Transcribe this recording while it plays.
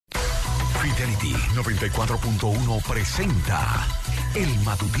Fidelity 94.1 presenta El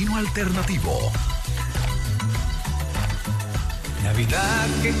Matutino Alternativo. Navidad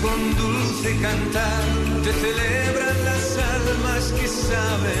que con dulce cantar te celebran las almas que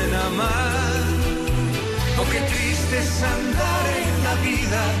saben amar. Oh, qué triste es andar en la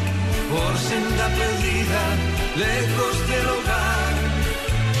vida por senda perdida, lejos del hogar,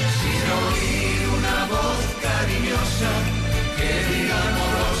 sin oír una voz cariñosa que diga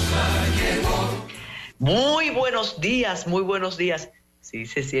amorosa llegó. Muy buenos días, muy buenos días. Sí,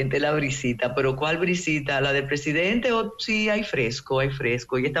 se siente la brisita, pero ¿cuál brisita? ¿La del presidente? Oh, sí, hay fresco, hay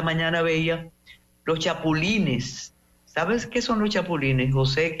fresco. Y esta mañana veía los chapulines. ¿Sabes qué son los chapulines?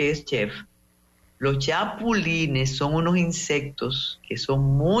 José, que es chef. Los chapulines son unos insectos que son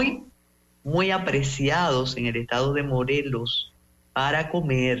muy, muy apreciados en el estado de Morelos para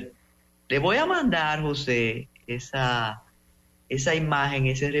comer. Le voy a mandar, José, esa imagen,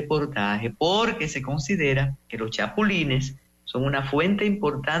 ese reportaje, porque se considera que los chapulines son una fuente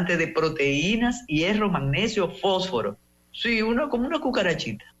importante de proteínas, hierro, magnesio, fósforo. Sí, como una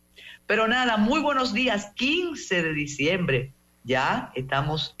cucarachita. Pero nada, muy buenos días, 15 de diciembre. Ya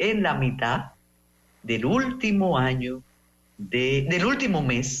estamos en la mitad del último año, del último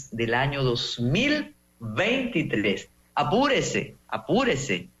mes del año 2023. Apúrese,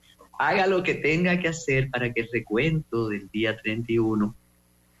 apúrese. Haga lo que tenga que hacer para que el recuento del día 31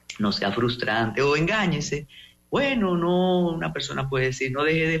 no sea frustrante o engáñese. Bueno, no, una persona puede decir, no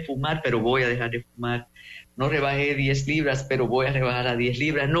dejé de fumar, pero voy a dejar de fumar. No rebajé 10 libras, pero voy a rebajar a 10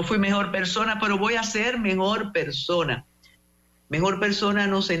 libras. No fui mejor persona, pero voy a ser mejor persona. Mejor persona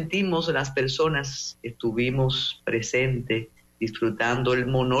nos sentimos las personas que estuvimos presentes disfrutando el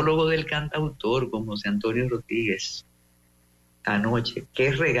monólogo del cantautor con José Antonio Rodríguez anoche.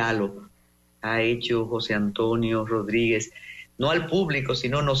 Qué regalo ha hecho José Antonio Rodríguez, no al público,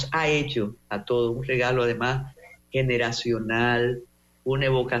 sino nos ha hecho a todos un regalo además generacional, una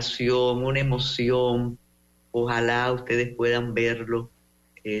evocación, una emoción. Ojalá ustedes puedan verlo,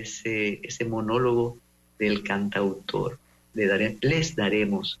 ese monólogo del cantautor. Le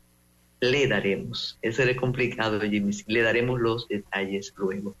daremos, eso es complicado, Jimmy, le daremos los detalles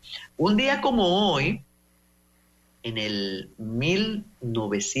luego. Un día como hoy, en el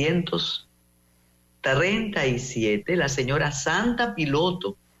 1937, la señora Santa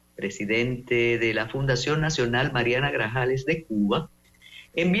Piloto, presidente de la Fundación Nacional Mariana Grajales de Cuba,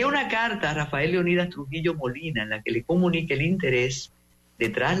 envió una carta a Rafael Leonidas Trujillo Molina en la que le comunica el interés de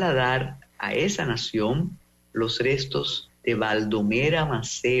trasladar a esa nación los restos de Baldomera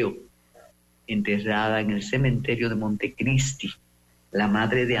Maceo, enterrada en el cementerio de Montecristi, la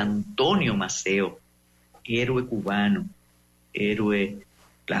madre de Antonio Maceo, héroe cubano, héroe,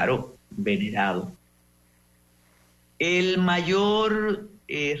 claro, venerado. El mayor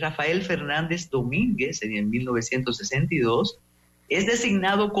Rafael Fernández Domínguez, en el 1962, es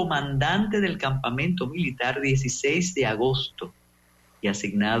designado comandante del campamento militar 16 de agosto y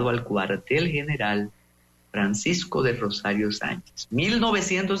asignado al cuartel general Francisco de Rosario Sánchez.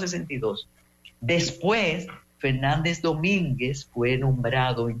 1962. Después, Fernández Domínguez fue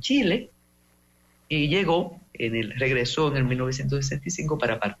nombrado en Chile y regresó en el 1965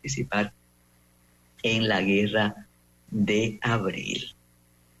 para participar en la Guerra de Abril.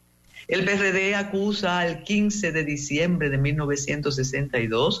 El PRD acusa el 15 de diciembre de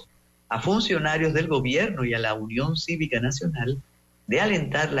 1962 a funcionarios del gobierno y a la Unión Cívica Nacional de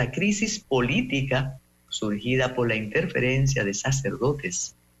alentar la crisis política surgida por la interferencia de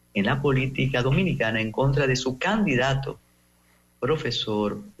sacerdotes en la política dominicana en contra de su candidato,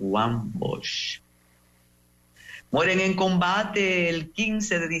 profesor Juan Bosch. Mueren en combate el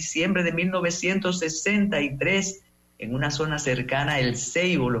 15 de diciembre de 1963 en una zona cercana a El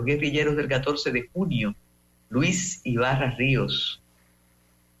Ceibo, los guerrilleros del 14 de junio, Luis Ibarra Ríos,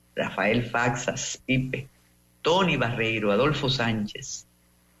 Rafael Faxas Pipe, Tony Barreiro, Adolfo Sánchez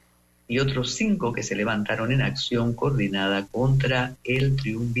y otros 5 que se levantaron en acción coordinada contra el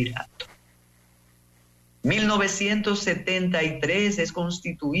triunvirato. 1973 es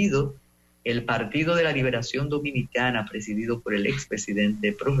constituido el Partido de la Liberación Dominicana, presidido por el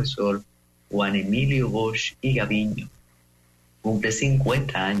expresidente profesor Juan Emilio Bosch y Gaviño. Cumple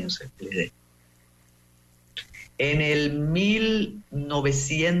 50 años el PLD. En el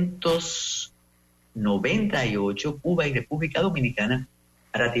 1998, Cuba y República Dominicana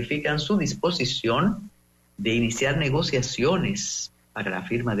ratifican su disposición de iniciar negociaciones para la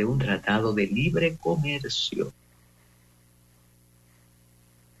firma de un tratado de libre comercio.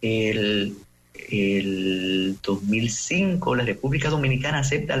 El 2005, la República Dominicana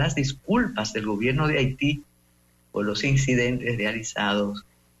acepta las disculpas del gobierno de Haití por los incidentes realizados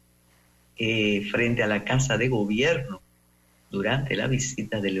frente a la Casa de Gobierno durante la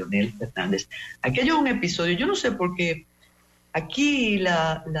visita de Leonel Fernández. Aquello es un episodio, yo no sé por qué aquí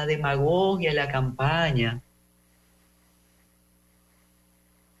la demagogia y la campaña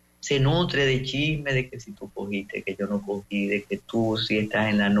se nutre de chisme, de que si tú cogiste, que yo no cogí, de que tú sí estás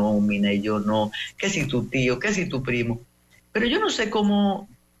en la nómina y yo no, que si tu tío, que si tu primo. Pero yo no sé cómo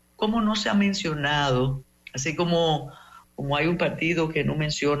no se ha mencionado, así como hay un partido que no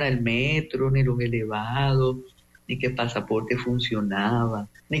menciona el metro, ni los elevados, ni que el pasaporte funcionaba,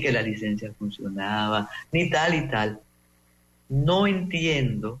 ni que la licencia funcionaba, ni tal y tal. No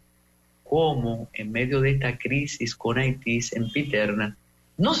entiendo cómo en medio de esta crisis con Haití sempiterna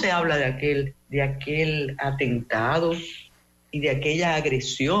no se habla de aquel atentado y de aquella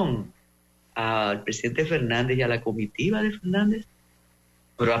agresión al presidente Fernández y a la comitiva de Fernández.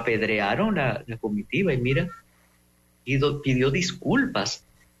 Pero apedrearon la comitiva y mira, pidió disculpas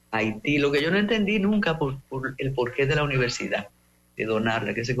a Haití. Lo que yo no entendí nunca por el porqué de la universidad, de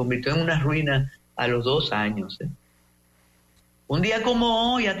donarla, que se convirtió en una ruina a los 2 años. Un día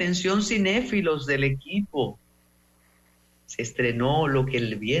como hoy, atención cinéfilos del equipo, se estrenó Lo que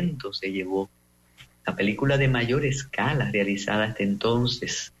el viento se llevó, la película de mayor escala realizada hasta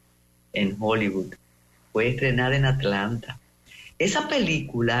entonces en Hollywood. Fue estrenada en Atlanta. Esa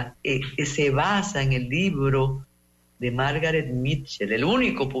película se basa en el libro de Margaret Mitchell, el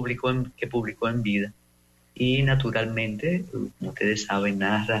único que publicó en vida. Y naturalmente, como ustedes saben,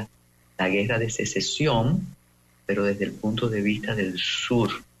 narra la guerra de secesión, pero desde el punto de vista del sur.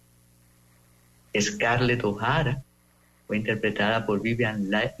 Scarlett O'Hara fue interpretada por Vivian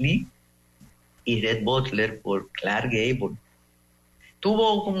Leigh y Red Butler por Clark Gable.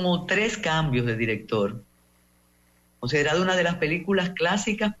 Tuvo como 3 cambios de director. Considerada una de las películas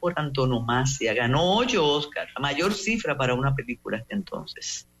clásicas por antonomasia. Ganó 8 Oscars, la mayor cifra para una película hasta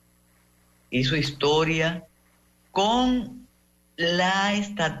entonces. Hizo historia con la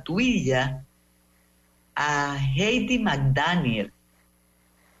estatuilla a Haiti McDaniel,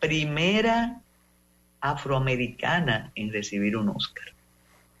 primera afroamericana en recibir un Oscar.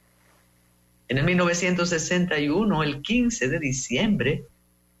 En el 1961, el 15 de diciembre,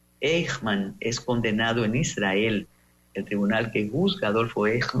 Eichmann es condenado en Israel. El tribunal que juzga a Adolfo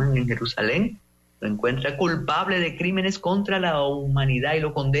Eichmann en Jerusalén lo encuentra culpable de crímenes contra la humanidad y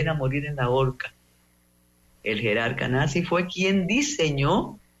lo condena a morir en la horca. El jerarca nazi fue quien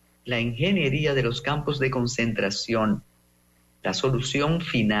diseñó la ingeniería de los campos de concentración, la solución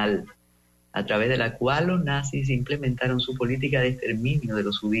final, a través de la cual los nazis implementaron su política de exterminio de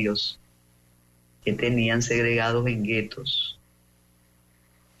los judíos que tenían segregados en guetos.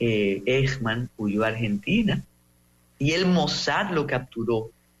 Eichmann huyó a Argentina y el Mossad lo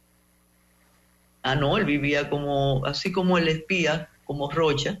capturó. Él vivía así como el espía, como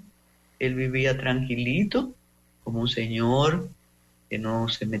Rocha. Él vivía tranquilito, como un señor que no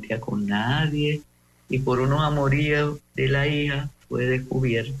se metía con nadie, y por unos amoríos de la hija fue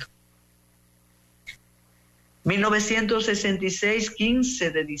descubierto. 1966,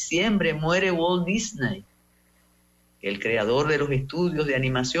 15 de diciembre, muere Walt Disney, el creador de los estudios de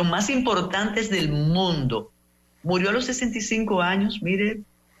animación más importantes del mundo. Murió a los 65 años, mire,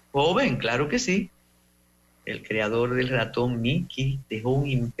 joven, claro que sí. El creador del ratón Mickey dejó un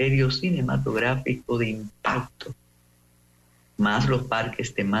imperio cinematográfico de impacto, más los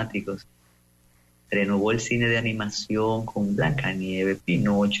parques temáticos. Renovó el cine de animación con Blancanieves,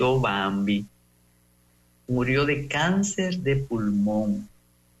 Pinocho, Bambi. Murió de cáncer de pulmón.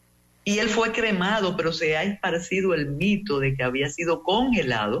 Y él fue cremado, pero se ha esparcido el mito de que había sido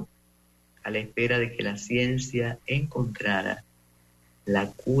congelado a la espera de que la ciencia encontrara la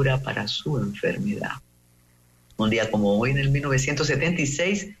cura para su enfermedad. Un día como hoy, en el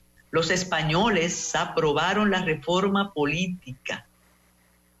 1976, los españoles aprobaron la reforma política.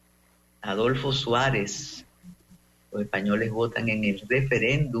 Adolfo Suárez, los españoles votan en el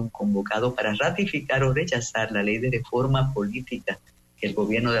referéndum convocado para ratificar o rechazar la ley de reforma política que el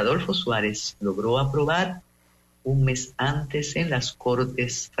gobierno de Adolfo Suárez logró aprobar un mes antes en las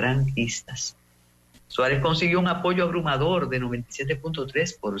Cortes franquistas. Suárez consiguió un apoyo abrumador de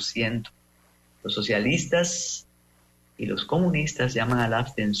 97.3%. Los socialistas y los comunistas llaman a la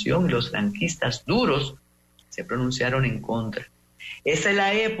abstención y los franquistas duros se pronunciaron en contra. Esa es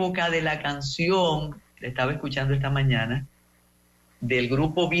la época de la canción que estaba escuchando esta mañana del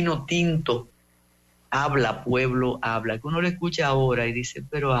grupo Vino Tinto, Habla, Pueblo, Habla, que uno lo escucha ahora y dice,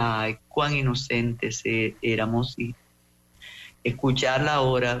 pero ay, cuán inocentes éramos, y escucharla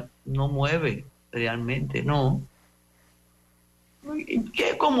ahora no mueve realmente, no.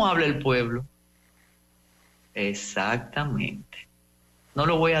 ¿Cómo habla el pueblo? Exactamente. No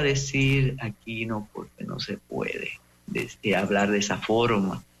lo voy a decir aquí, no, porque no se puede hablar de esa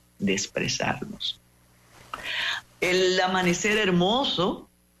forma de expresarnos. El amanecer hermoso,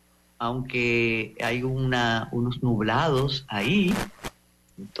 aunque hay unos nublados ahí,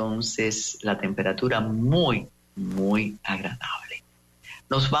 entonces la temperatura muy, muy agradable.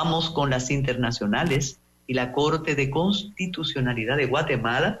 Nos vamos con las internacionales y la Corte de Constitucionalidad de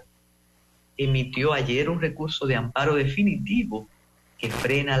Guatemala emitió ayer un recurso de amparo definitivo que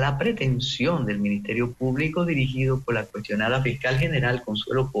frena la pretensión del Ministerio Público dirigido por la cuestionada fiscal general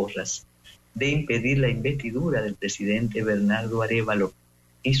Consuelo Porras de impedir la investidura del presidente Bernardo Arévalo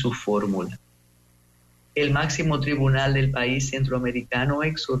y su fórmula. El máximo tribunal del país centroamericano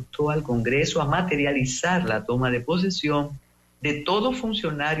exhortó al Congreso a materializar la toma de posesión de todo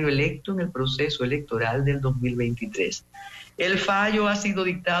funcionario electo en el proceso electoral del 2023. El fallo ha sido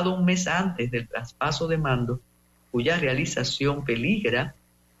dictado un mes antes del traspaso de mando, cuya realización peligra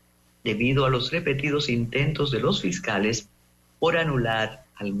debido a los repetidos intentos de los fiscales por anular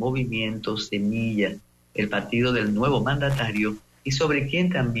al movimiento Semilla, el partido del nuevo mandatario, y sobre quien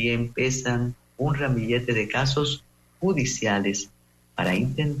también pesan un ramillete de casos judiciales para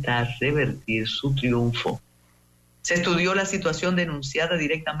intentar revertir su triunfo. Se estudió la situación denunciada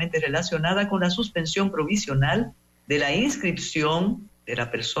directamente relacionada con la suspensión provisional de la inscripción de la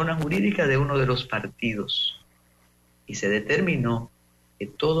persona jurídica de uno de los partidos y se determinó que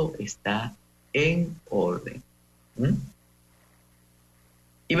todo está en orden.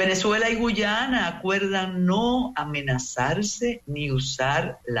 Y Venezuela y Guyana acuerdan no amenazarse ni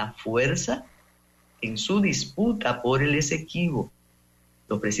usar la fuerza en su disputa por el Esequibo.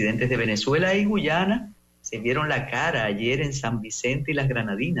 Los presidentes de Venezuela y Guyana se vieron la cara ayer en San Vicente y las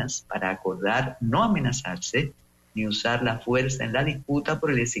Granadinas para acordar no amenazarse ni usar la fuerza en la disputa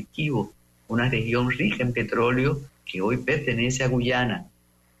por el Esequibo, una región rica en petróleo que hoy pertenece a Guyana.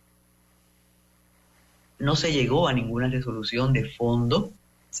 No se llegó a ninguna resolución de fondo,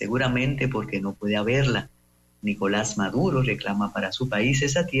 seguramente porque no puede haberla. Nicolás Maduro reclama para su país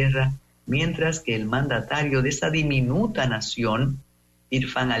esa tierra, mientras que el mandatario de esa diminuta nación,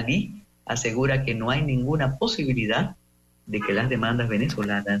 Irfan Ali, asegura que no hay ninguna posibilidad de que las demandas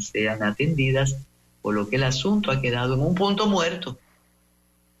venezolanas sean atendidas, por lo que el asunto ha quedado en un punto muerto.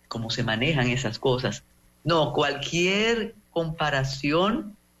 ¿Cómo se manejan esas cosas? No, cualquier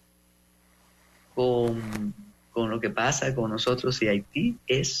comparación con lo que pasa con nosotros y Haití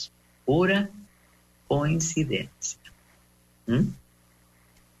es pura coincidencia.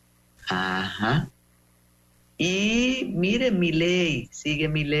 Ajá. Y mire, Milei, sigue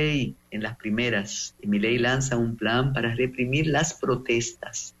Milei en las primeras. Y Milei lanza un plan para reprimir las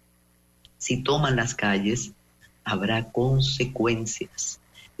protestas. Si toman las calles, habrá consecuencias.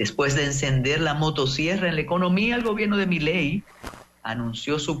 Después de encender la motosierra en la economía, el gobierno de Milei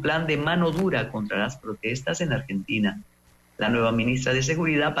anunció su plan de mano dura contra las protestas en Argentina. La nueva ministra de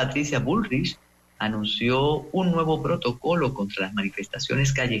Seguridad, Patricia Bullrich, anunció un nuevo protocolo contra las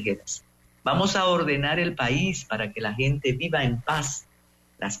manifestaciones callejeras. Vamos a ordenar el país para que la gente viva en paz.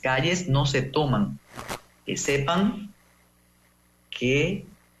 Las calles no se toman. Que sepan que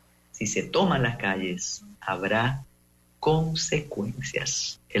si se toman las calles, habrá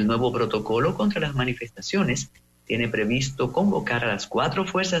consecuencias. El nuevo protocolo contra las manifestaciones tiene previsto convocar a las 4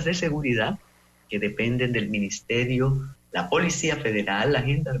 fuerzas de seguridad que dependen del Ministerio, la Policía Federal, la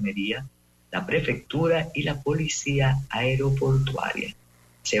Gendarmería, la Prefectura y la Policía Aeroportuaria.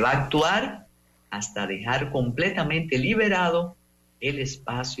 Se va a actuar hasta dejar completamente liberado el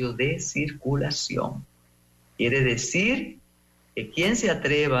espacio de circulación. Quiere decir que quien se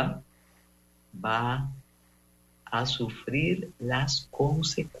atreva va a sufrir las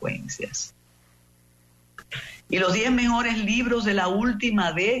consecuencias. Y los 10 mejores libros de la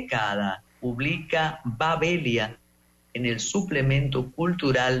última década publica Babelia en el suplemento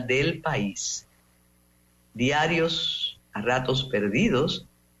cultural del país. Diarios a ratos perdidos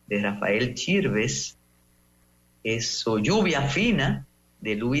de Rafael Chirves, Lluvia Fina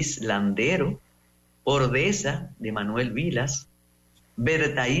de Luis Landero, Ordeza de Manuel Vilas,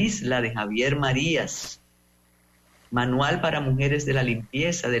 Berta Isla de Javier Marías, Manual para Mujeres de la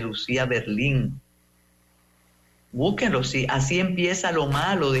Limpieza de Lucía Berlín. Búsquenlo, sí. Así empieza lo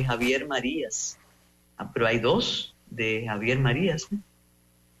malo de Javier Marías. Pero hay 2 de Javier Marías.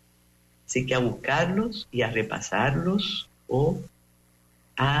 Así que a buscarlos y a repasarlos o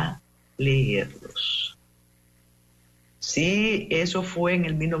a leerlos. Sí, eso fue en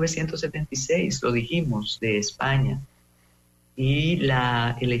el 1976, lo dijimos, de España. Y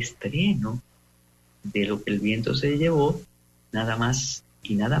el estreno de Lo que el viento se llevó, nada más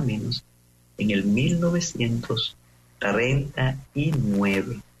y nada menos, en el 1982.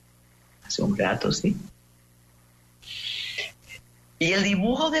 39. Hace un rato, ¿sí? Y el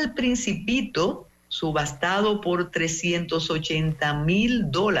dibujo del Principito, subastado por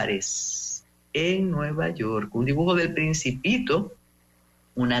 $380,000 en Nueva York. Un dibujo del Principito,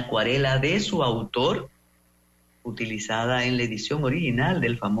 una acuarela de su autor, utilizada en la edición original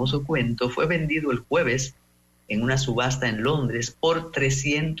del famoso cuento, fue vendido el jueves en una subasta en Londres por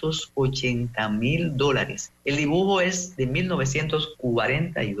 $380,000. El dibujo es de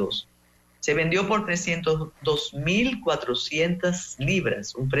 1942. Se vendió por 302,400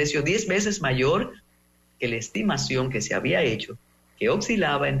 libras, un precio 10 veces mayor que la estimación que se había hecho, que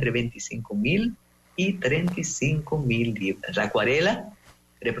oscilaba entre 25,000 y 35,000 libras. La acuarela,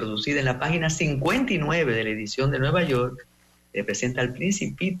 reproducida en la página 59 de la edición de Nueva York, representa al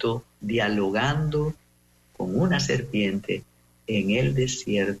Principito dialogando con una serpiente en el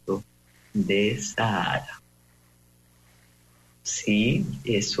desierto de Sahara. Sí,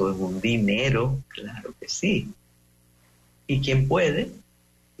 eso es un dinero, claro que sí. Y quien puede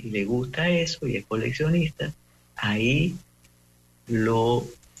y le gusta eso y es coleccionista, ahí lo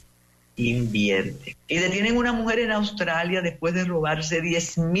invierte. Y detienen una mujer en Australia después de robarse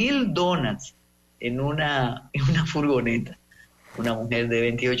 10,000 donuts en una furgoneta. Una mujer de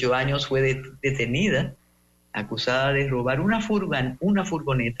 28 años fue detenida, acusada de robar una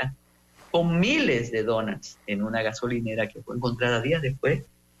furgoneta con miles de donuts en una gasolinera que fue encontrada días después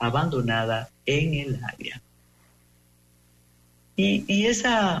abandonada en el área.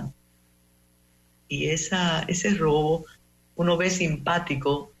 Ese robo uno ve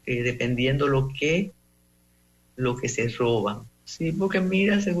simpático dependiendo lo que se roba. Sí, porque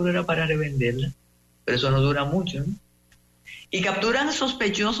mira, seguro era para revenderla, pero eso no dura mucho, ¿no? Y capturan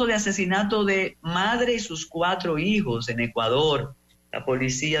sospechoso de asesinato de madre y sus 4 hijos en Ecuador. La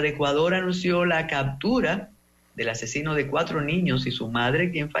policía de Ecuador anunció la captura del asesino de 4 niños y su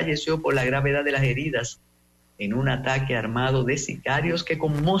madre, quien falleció por la gravedad de las heridas en un ataque armado de sicarios que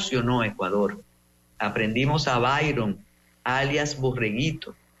conmocionó a Ecuador. Aprendimos a Byron, alias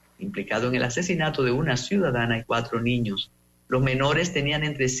Borreguito, implicado en el asesinato de una ciudadana y 4 niños. Los menores tenían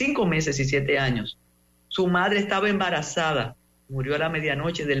entre 5 meses y 7 años. Su madre estaba embarazada, murió a la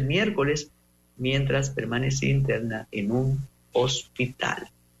medianoche del miércoles mientras permanecía interna en un hospital.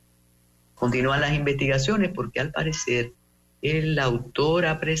 Continúan las investigaciones porque al parecer el autor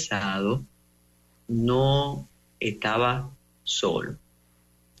apresado no estaba solo.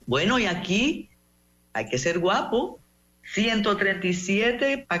 Bueno, y aquí hay que ser guapo.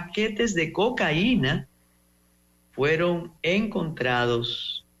 137 paquetes de cocaína fueron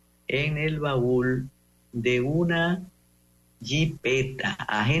encontrados en el baúl de una jipeta.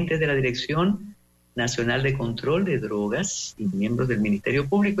 Agentes de la Dirección Nacional de Control de Drogas y miembros del Ministerio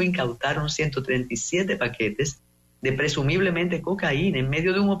Público incautaron 137 paquetes de presumiblemente cocaína en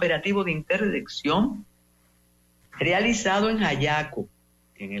medio de un operativo de interdicción realizado en Jayaco,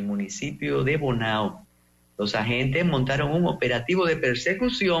 en el municipio de Bonao. Los agentes montaron un operativo de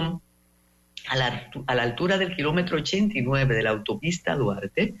persecución a la altura del kilómetro 89 de la autopista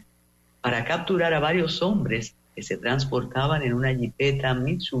Duarte para capturar a varios hombres que se transportaban en una jipeta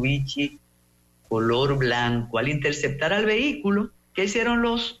Mitsubishi color blanco. Al interceptar al vehículo, ¿qué hicieron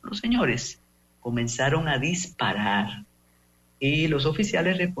los señores? Comenzaron a disparar y los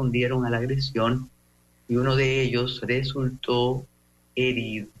oficiales respondieron a la agresión y uno de ellos resultó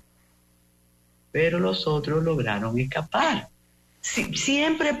herido, pero los otros lograron escapar.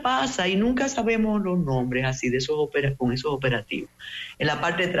 Siempre pasa y nunca sabemos los nombres así de con esos operativos. En la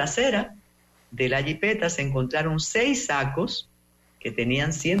parte trasera de la jipeta se encontraron 6 sacos que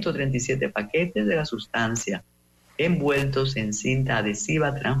tenían 137 paquetes de la sustancia envueltos en cinta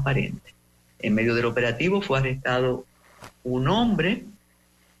adhesiva transparente. En medio del operativo fue arrestado un hombre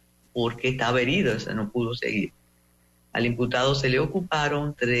porque estaba herido, o sea, no pudo seguir. Al imputado se le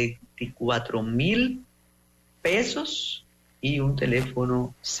ocuparon 34,000 pesos y un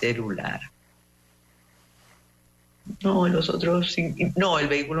teléfono celular. No, los otros, no, el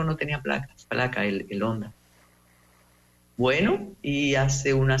vehículo no tenía placa, el Honda. Bueno, y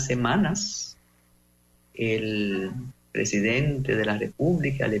hace unas semanas el presidente de la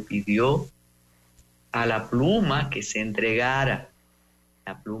República le pidió a la pluma que se entregara.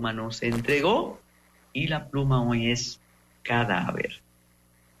 La pluma no se entregó y la pluma hoy es cadáver.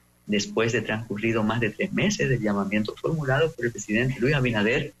 Después de transcurrido más de 3 meses del llamamiento formulado por el presidente Luis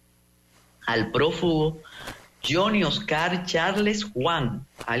Abinader al prófugo Johnny Oscar Charles Juan,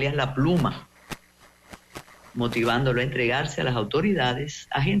 alias La Pluma, motivándolo a entregarse a las autoridades,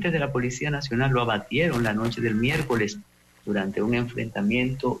 agentes de la Policía Nacional lo abatieron la noche del miércoles durante un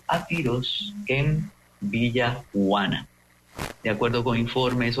enfrentamiento a tiros en Villa Juana. De acuerdo con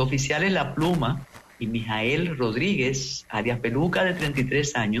informes oficiales, La Pluma y Mijael Rodríguez, alias Peluca, de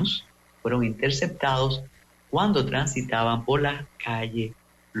 33 años, fueron interceptados cuando transitaban por la calle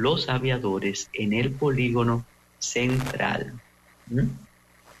Los Aviadores en el polígono central.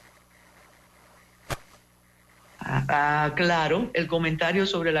 Claro, el comentario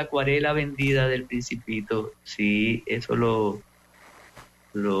sobre la acuarela vendida del Principito, sí, eso lo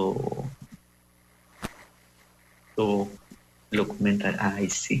comentar. Ay,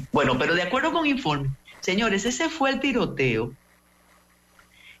 sí. Bueno, pero de acuerdo con informe, señores, ese fue el tiroteo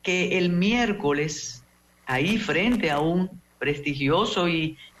que el miércoles, ahí frente a un prestigioso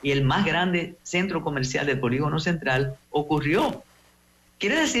y el más grande centro comercial del polígono central, ocurrió.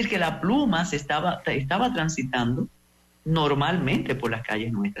 Quiere decir que La Pluma estaba transitando normalmente por las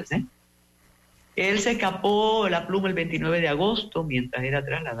calles nuestras, ¿eh? Él se escapó, La Pluma, el 29 de agosto, mientras era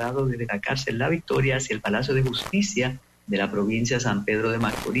trasladado desde la cárcel La Victoria hacia el Palacio de Justicia de la provincia de San Pedro de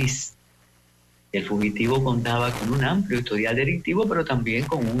Macorís. El fugitivo contaba con un amplio historial delictivo, pero también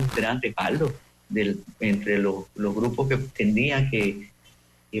con un gran respaldo entre los grupos que tenían que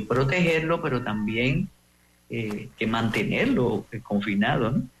protegerlo, pero también que mantenerlo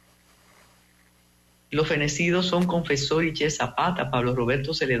confinado, ¿no? Los fenecidos son Confesor Iché Zapata, Pablo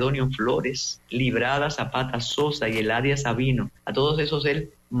Roberto Celedonio Flores, Librada Zapata Sosa y Eladia Sabino. A todos esos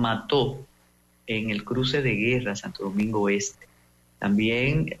él mató en el cruce de guerra Santo Domingo Este.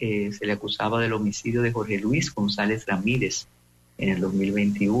 También se le acusaba del homicidio de Jorge Luis González Ramírez en el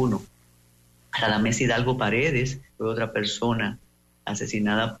 2021. Radamés Hidalgo Paredes fue otra persona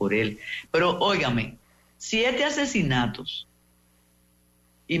asesinada por él. Pero óigame, 7 asesinatos.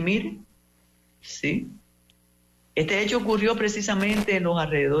 Y miren, sí, este hecho ocurrió precisamente en los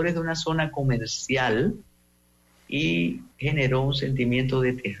alrededores de una zona comercial y generó un sentimiento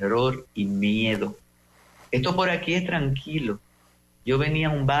de terror y miedo. Esto por aquí es tranquilo. Yo venía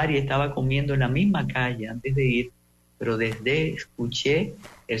a un bar y estaba comiendo en la misma calle antes de ir, pero desde escuché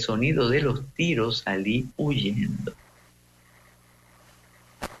el sonido de los tiros salí huyendo.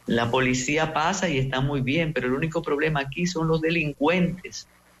 La policía pasa y está muy bien, pero el único problema aquí son los delincuentes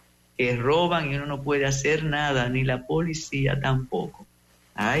que roban y uno no puede hacer nada, ni la policía tampoco.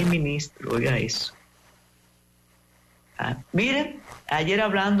 Ay, ministro, oiga eso. Miren, ayer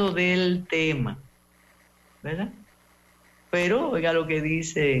hablando del tema, ¿verdad? Pero oiga lo que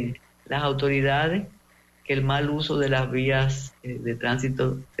dicen las autoridades, que el mal uso de las vías de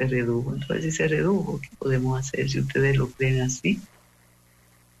tránsito se redujo. Entonces, si se redujo, ¿qué podemos hacer si ustedes lo creen así?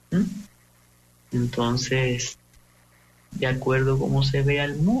 Entonces, de acuerdo a cómo se ve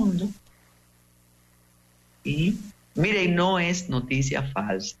al mundo. Y mire, no es noticia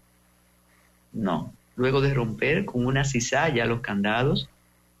falsa. No. Luego de romper con una cizalla los candados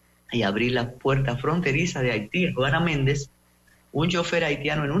y abrir la puerta fronteriza de Haití, Juana Méndez, un chofer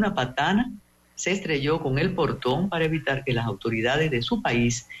haitiano en una patana se estrelló con el portón para evitar que las autoridades de su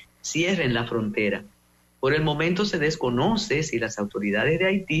país cierren la frontera. Por el momento se desconoce si las autoridades de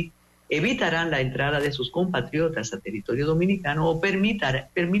Haití evitarán la entrada de sus compatriotas a territorio dominicano o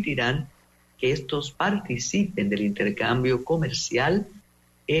permitirán que estos participen del intercambio comercial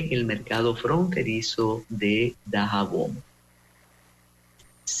en el mercado fronterizo de Dajabón.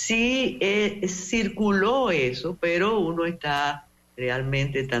 Sí, circuló eso, pero uno está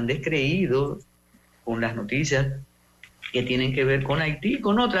realmente tan descreído con las noticias que tienen que ver con Haití y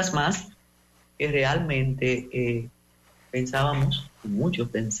con otras más, que realmente pensábamos, muchos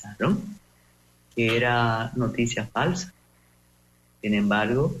pensaron, que era noticia falsa. Sin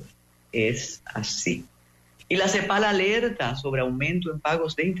embargo, es así. Y la CEPAL alerta sobre aumento en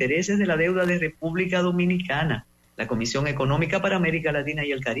pagos de intereses de la deuda de República Dominicana. La Comisión Económica para América Latina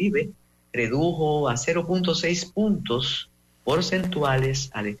y el Caribe redujo a 0.6 puntos porcentuales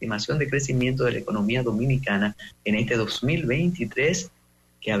a la estimación de crecimiento de la economía dominicana en este 2023,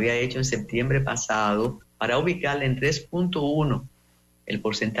 que había hecho en septiembre pasado, para ubicarla en 3.1. El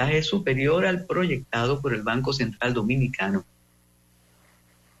porcentaje es superior al proyectado por el Banco Central Dominicano.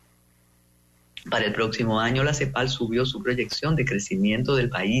 Para el próximo año, la CEPAL subió su proyección de crecimiento del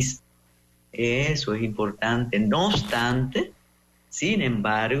país. Eso es importante. No obstante, sin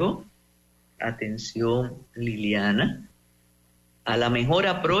embargo, atención, Liliana, a la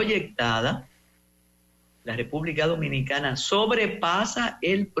mejora proyectada, la República Dominicana sobrepasa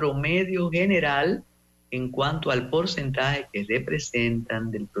el promedio general en cuanto al porcentaje que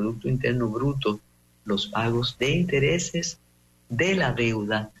representan del Producto Interno Bruto los pagos de intereses de la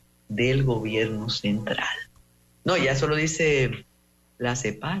deuda del gobierno central. No, ya eso lo dice la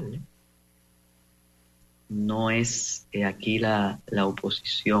CEPAL, ¿eh? No es aquí la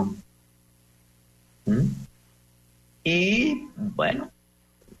oposición. ¿Mm? Y bueno,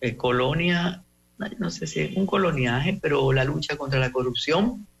 colonia, no sé si es un coloniaje, pero la lucha contra la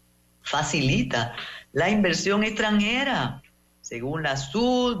corrupción facilita la inversión extranjera, según la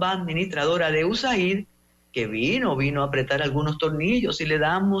subadministradora de USAID, que vino a apretar algunos tornillos. Si le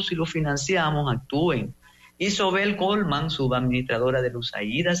damos, si lo financiamos, actúen. Isobel Coleman, subadministradora de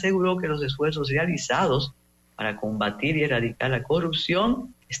USAID, aseguró que los esfuerzos realizados para combatir y erradicar la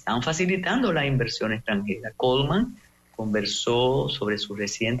corrupción están facilitando la inversión extranjera. Coleman conversó sobre su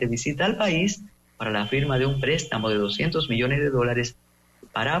reciente visita al país para la firma de un préstamo de $200 millones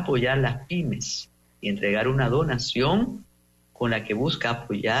para apoyar las pymes y entregar una donación con la que busca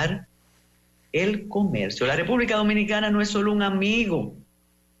apoyar el comercio. La República Dominicana no es solo un amigo,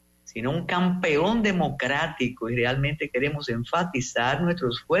 sino un campeón democrático, y realmente queremos enfatizar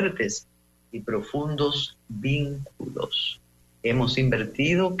nuestros fuertes y profundos vínculos. Hemos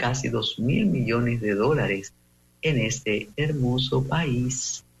invertido casi $2.000 millones en este hermoso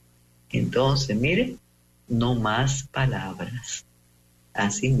país. Entonces, mire, no más palabras.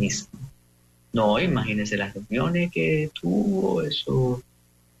 Así mismo. No, imagínense las reuniones que tuvo, eso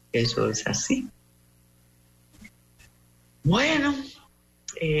es así. Bueno,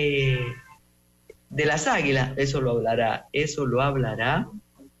 de las águilas, eso lo hablará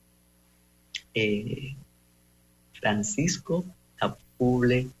Francisco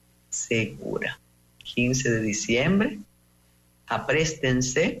Apuble Segura. 15 de diciembre,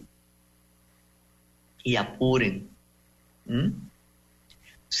 apréstense y apuren.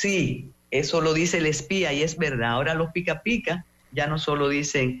 Sí, eso lo dice el espía y es verdad. Ahora los pica pica ya no solo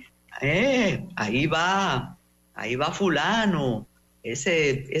dicen, ahí va fulano,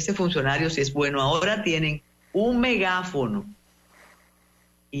 ese funcionario si es bueno. Ahora tienen un megáfono.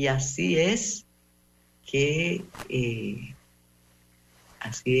 Y así es que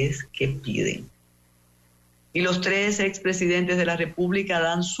piden. Y los 3 expresidentes de la República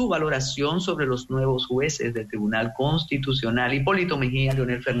dan su valoración sobre los nuevos jueces del Tribunal Constitucional. Hipólito Mejía,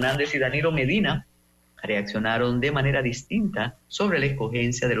 Leonel Fernández y Danilo Medina reaccionaron de manera distinta sobre la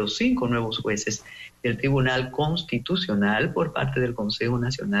escogencia de los 5 nuevos jueces del Tribunal Constitucional por parte del Consejo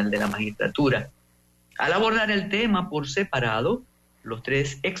Nacional de la Magistratura. Al abordar el tema por separado, los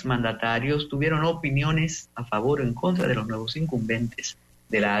 3 exmandatarios tuvieron opiniones a favor o en contra de los nuevos incumbentes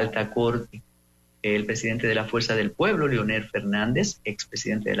de la Alta Corte. El presidente de la Fuerza del Pueblo, Leonel Fernández,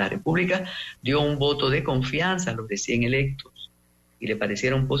 expresidente de la República, dio un voto de confianza a los recién electos y le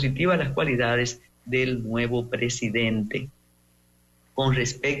parecieron positivas las cualidades del nuevo presidente. Con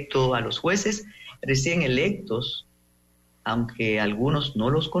respecto a los jueces recién electos, aunque algunos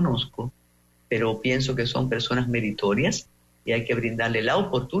no los conozco, pero pienso que son personas meritorias y hay que brindarle la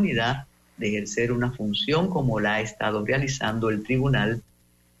oportunidad de ejercer una función como la ha estado realizando el tribunal,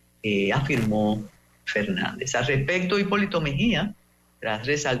 afirmó Fernández. Al respecto, Hipólito Mejía, tras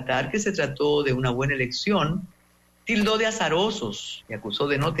resaltar que se trató de una buena elección, tildó de azarosos y acusó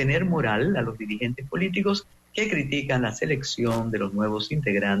de no tener moral a los dirigentes políticos que critican la selección de los nuevos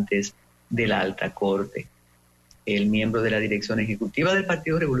integrantes de la Alta Corte. El miembro de la dirección ejecutiva del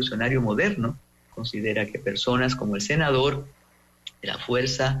Partido Revolucionario Moderno considera que personas como el senador de la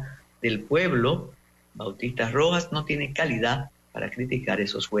Fuerza del Pueblo, Bautista Rojas, no tienen calidad para criticar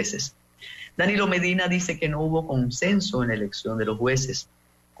esos jueces. Danilo Medina dice que no hubo consenso en la elección de los jueces.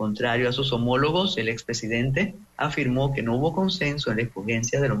 Contrario a sus homólogos, el expresidente afirmó que no hubo consenso en la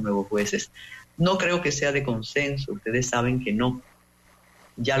escogencia de los nuevos jueces. No creo que sea de consenso, ustedes saben que no.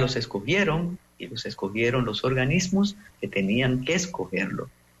 Ya los escogieron y los escogieron los organismos que tenían que escogerlo.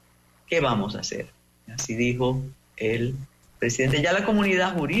 ¿Qué vamos a hacer? Así dijo el presidente. Ya la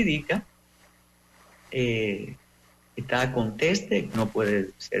comunidad jurídica está conteste, no puede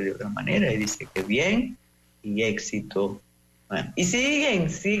ser de otra manera, y dice que bien y éxito. Bueno, y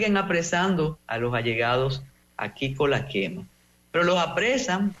siguen apresando a los allegados a Kiko La Quema, pero los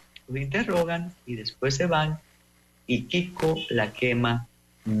apresan, los interrogan y después se van y Kiko La Quema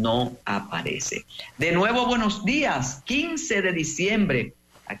no aparece. De nuevo, buenos días. 15 de diciembre,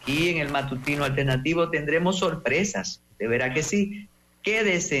 aquí en el Matutino Alternativo tendremos sorpresas, de verá que sí.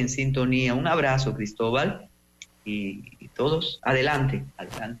 Quédese en sintonía. Un abrazo, Cristóbal, y todos adelante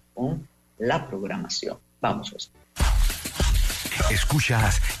con la programación. Vamos, José.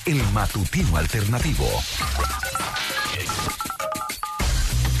 Escuchas el Matutino Alternativo.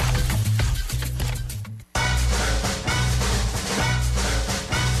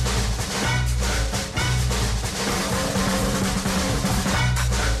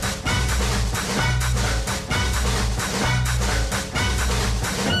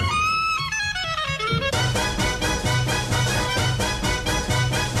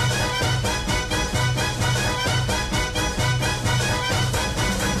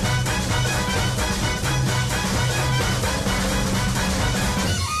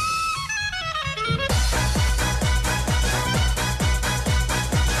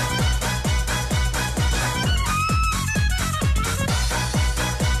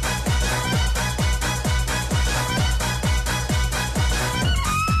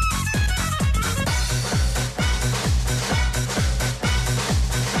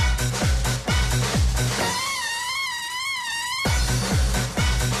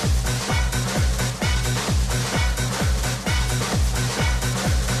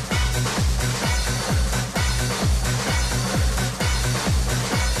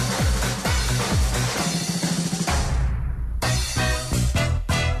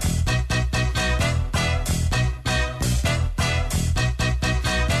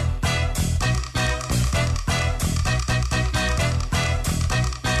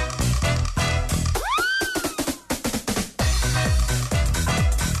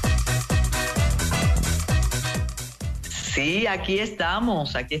 Sí, aquí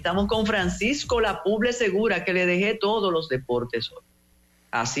estamos con Francisco La Puble Segura, que le dejé todos los deportes hoy.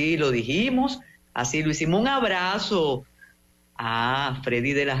 Así lo dijimos, así lo hicimos. Un abrazo a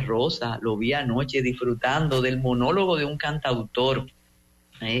Freddy de la Rosa, lo vi anoche disfrutando del monólogo de un cantautor,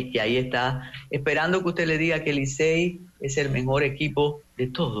 y ahí está, esperando que usted le diga que el Licey es el mejor equipo de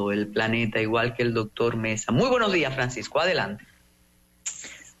todo el planeta, igual que el doctor Mesa. Muy buenos días, Francisco, adelante.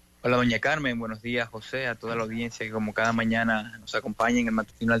 Hola, doña Carmen, buenos días, José, a toda la audiencia que como cada mañana nos acompaña en el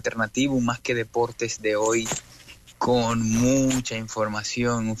Matutino Alternativo, Más que Deportes de hoy, con mucha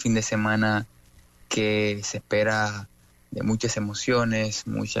información, un fin de semana que se espera de muchas emociones,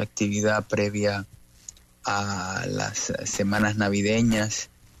 mucha actividad previa a las semanas navideñas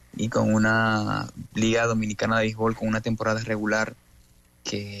y con una Liga Dominicana de Béisbol con una temporada regular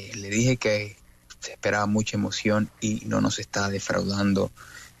que le dije que se esperaba mucha emoción y no nos está defraudando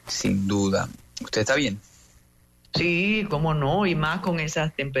sin duda. ¿Usted está bien? Sí, cómo no, y más con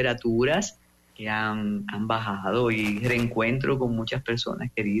esas temperaturas que han bajado y reencuentro con muchas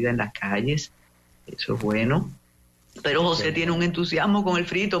personas queridas en las calles, eso es bueno. Pero José tiene un entusiasmo con el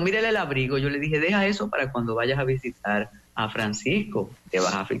frito, mírele el abrigo, yo le dije, deja eso para cuando vayas a visitar a Francisco, te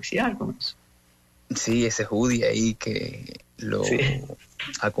vas a asfixiar con eso. Sí, ese hoodie ahí que lo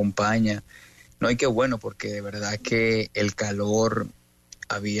acompaña. No, y qué bueno, porque de verdad que el calor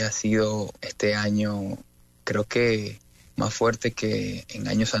había sido este año, creo que más fuerte que en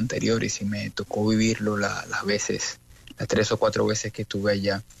años anteriores, y me tocó vivirlo las 3 o 4 veces que estuve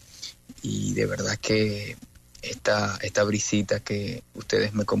allá, y de verdad que esta brisita que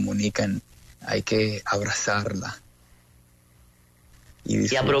ustedes me comunican, hay que abrazarla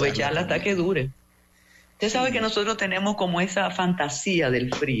y aprovecharla hasta que dure. Usted sabe que nosotros tenemos como esa fantasía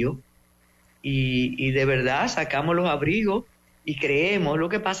del frío, y de verdad sacamos los abrigos y creemos. Lo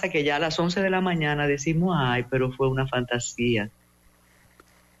que pasa es que ya a las 11 de la mañana decimos, ay, pero fue una fantasía.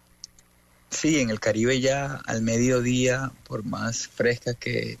 Sí, en el Caribe ya al mediodía, por más fresca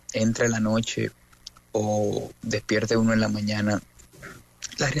que entre la noche o despierte uno en la mañana,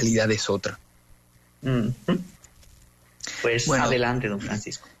 la realidad es otra. Pues bueno, adelante, don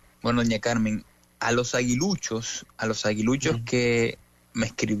Francisco. Bueno, doña Carmen, a los aguiluchos que me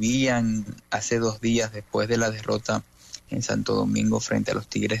escribían hace 2 días después de la derrota en Santo Domingo frente a los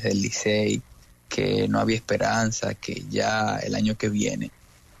Tigres del Licey, que no había esperanza, que ya el año que viene,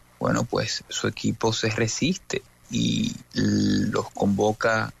 bueno, pues su equipo se resiste y los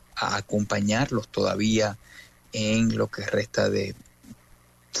convoca a acompañarlos todavía en lo que resta de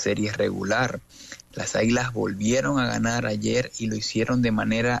serie regular. Las Águilas volvieron a ganar ayer y lo hicieron de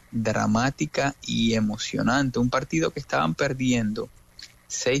manera dramática y emocionante. Un partido que estaban perdiendo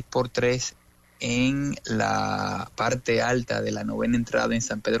 6-3 en la parte alta de la 9ª entrada en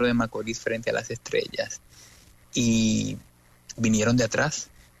San Pedro de Macorís frente a las Estrellas. Y vinieron de atrás.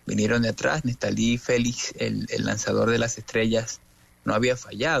 Nestalí Félix, el lanzador de las Estrellas, no había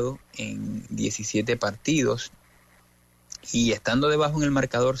fallado en 17 partidos. Y estando debajo en el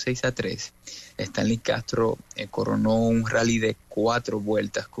marcador 6-3, Stanley Castro coronó un rally de 4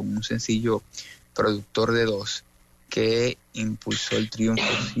 vueltas con un sencillo productor de 2 que impulsó el triunfo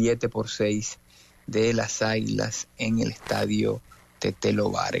 7-6 de las Águilas en el estadio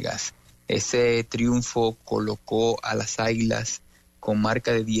Tetelo Vargas. Ese triunfo colocó a las Águilas con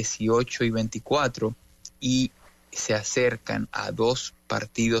marca de 18-24 y se acercan a 2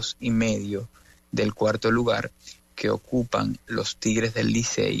 partidos y medio del cuarto lugar, que ocupan los Tigres del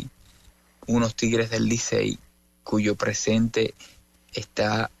Licey, unos Tigres del Licey cuyo presente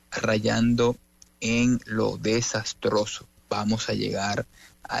está rayando en lo desastroso. Vamos a llegar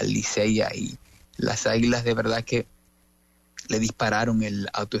al Licey ahí. Las Águilas de verdad que le dispararon el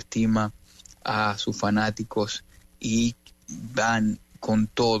autoestima a sus fanáticos y van con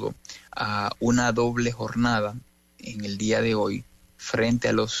todo a una doble jornada en el día de hoy frente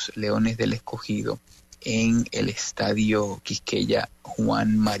a los Leones del Escogido en el estadio Quisqueya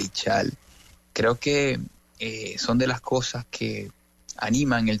Juan Marichal. Creo que son de las cosas que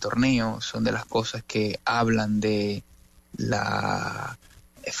animan el torneo, son de las cosas que hablan de la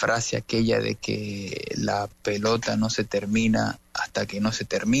frase aquella de que la pelota no se termina hasta que no se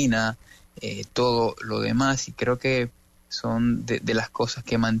termina, todo lo demás, y creo que son de las cosas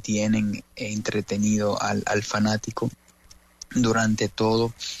que mantienen entretenido al fanático durante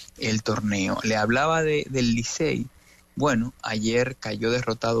todo el torneo. Le hablaba del Licey. Bueno, ayer cayó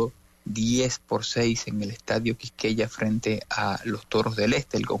derrotado 10-6 en el estadio Quisqueya frente a los Toros del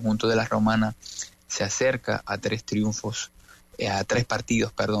Este. El conjunto de la Romana se acerca a 3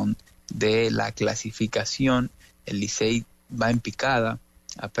 partidos de la clasificación. El Licey va en picada,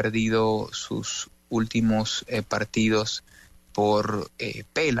 ha perdido sus últimos partidos por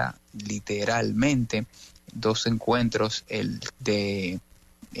pela, literalmente. 2 encuentros, el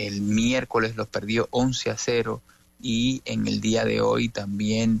miércoles los perdió 11-0 y en el día de hoy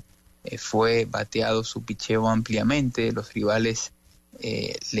también fue bateado su picheo ampliamente. Los rivales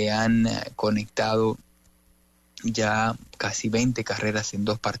le han conectado ya casi 20 carreras en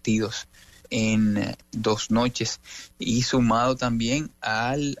 2 partidos en 2 noches, y sumado también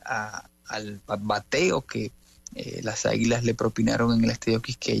al bateo que las Águilas le propinaron en el Estadio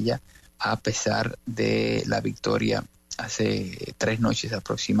Quisqueya, a pesar de la victoria hace 3 noches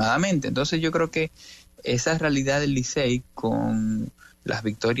aproximadamente. Entonces yo creo que esa realidad del Licey, con las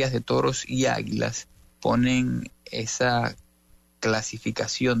victorias de Toros y Águilas, ponen esa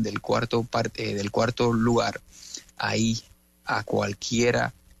clasificación del cuarto lugar ahí a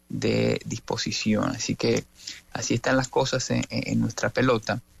cualquiera de disposición. Así que así están las cosas en nuestra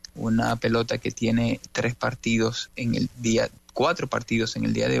pelota. Una pelota que tiene 4 partidos en el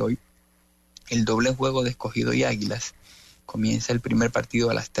día de hoy. El doble juego de Escogido y Águilas comienza el primer partido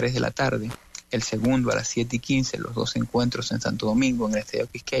a las 3 de la tarde, el segundo a las 7:15, los 2 encuentros en Santo Domingo, en el Estadio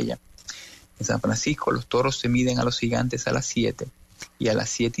Quisqueya. En San Francisco, los Toros se miden a los Gigantes a las 7, y a las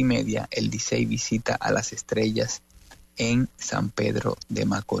 7:30 el Licey visita a las Estrellas en San Pedro de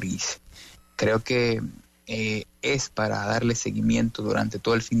Macorís. Creo que es para darle seguimiento durante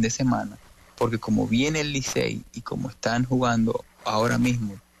todo el fin de semana, porque como viene el Licey y como están jugando ahora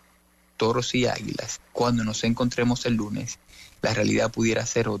mismo Toros y Águilas, cuando nos encontremos el lunes, la realidad pudiera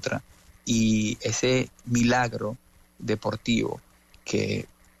ser otra, y ese milagro deportivo que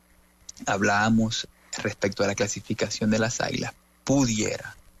hablábamos respecto a la clasificación de las Águilas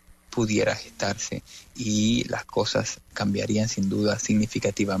pudiera gestarse, y las cosas cambiarían sin duda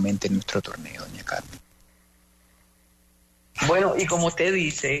significativamente en nuestro torneo, doña Carmen. Bueno, y como usted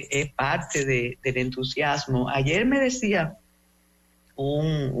dice, es parte del entusiasmo. Ayer me decía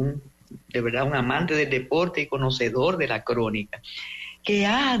de verdad un amante del deporte y conocedor de la crónica, que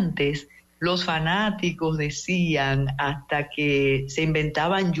antes los fanáticos decían hasta que se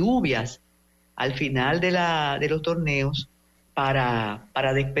inventaban lluvias al final de los torneos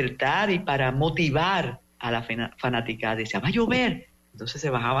para despertar y para motivar a la fanaticada. Decía, va a llover. Entonces se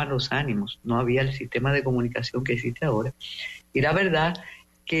bajaban los ánimos. No había el sistema de comunicación que existe ahora. Y la verdad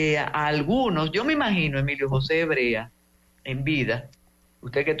que a algunos, yo me imagino, Emilio José Hebrea, en vida,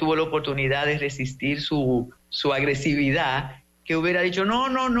 usted que tuvo la oportunidad de resistir su agresividad, que hubiera dicho,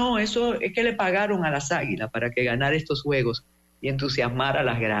 no, eso es que le pagaron a las Águilas para que ganara estos juegos y entusiasmar a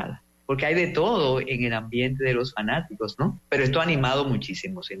las gradas. Porque hay de todo en el ambiente de los fanáticos, ¿no? Pero esto ha animado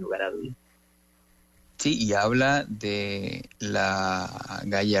muchísimo, sin lugar a dudas. Sí, y habla de la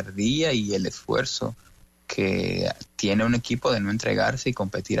gallardía y el esfuerzo que tiene un equipo de no entregarse y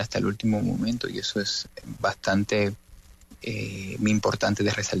competir hasta el último momento, y eso es bastante muy importante de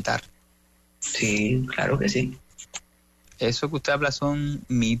resaltar. Sí, claro que sí. Eso que usted habla son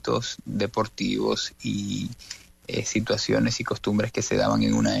mitos deportivos y situaciones y costumbres que se daban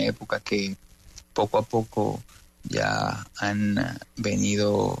en una época que poco a poco ya han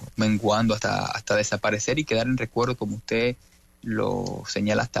venido menguando hasta desaparecer y quedar en recuerdo, como usted lo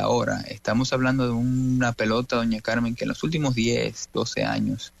señala hasta ahora. Estamos hablando de una pelota, doña Carmen, que en los últimos 10, 12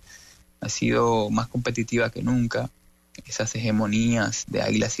 años ha sido más competitiva que nunca. Esas hegemonías de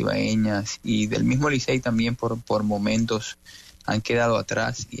Águilas Ibaeñas y del mismo Licey también por momentos han quedado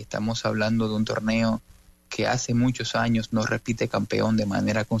atrás, y estamos hablando de un torneo que hace muchos años no repite campeón de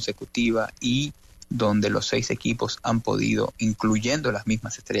manera consecutiva, y donde los 6 equipos han podido, incluyendo las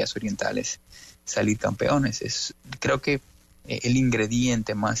mismas Estrellas Orientales, salir campeones. Creo que el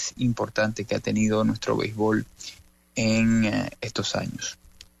ingrediente más importante que ha tenido nuestro béisbol en estos años.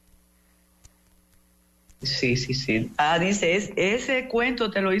 Sí. Dice, ese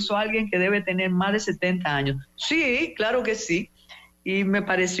cuento te lo hizo alguien que debe tener más de 70 años. Sí, claro que sí. Y me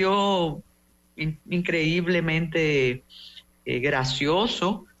pareció increíblemente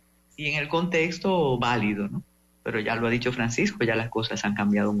gracioso y en el contexto válido, ¿no? Pero ya lo ha dicho Francisco, ya las cosas han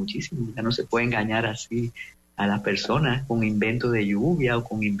cambiado muchísimo. Ya no se puede engañar así a las personas con inventos de lluvia o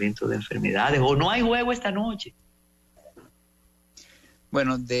con inventos de enfermedades, o no hay juego esta noche.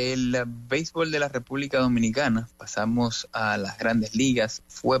 Bueno, del béisbol de la República Dominicana pasamos a las Grandes Ligas.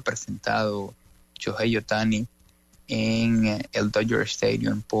 Fue presentado Shohei Ohtani en el Dodger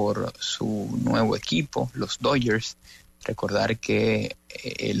Stadium por su nuevo equipo, los Dodgers. Recordar que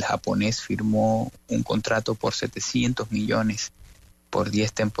el japonés firmó un contrato por $700 millones por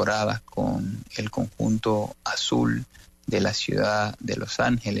 10 temporadas con el conjunto azul de la ciudad de Los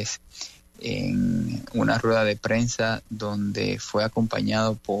Ángeles. en una rueda de prensa donde fue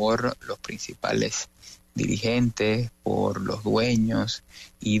acompañado por los principales dirigentes, por los dueños,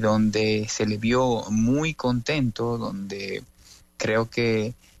 y donde se le vio muy contento, donde creo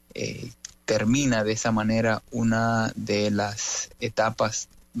que termina de esa manera una de las etapas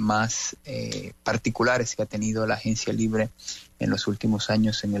más particulares que ha tenido la agencia libre en los últimos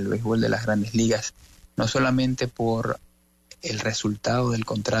años en el béisbol de las Grandes Ligas, no solamente por el resultado del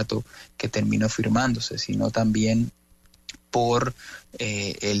contrato que terminó firmándose, sino también por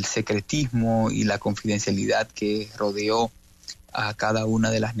el secretismo y la confidencialidad que rodeó a cada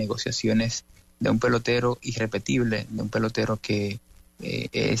una de las negociaciones de un pelotero irrepetible, de un pelotero que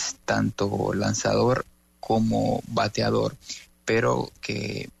es tanto lanzador como bateador, pero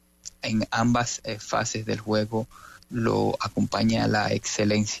que en ambas fases del juego lo acompaña la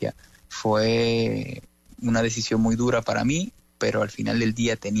excelencia. Fue una decisión muy dura para mí, pero al final del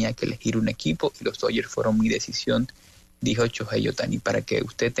día tenía que elegir un equipo y los Dodgers fueron mi decisión, dijo Shohei Ohtani. Para que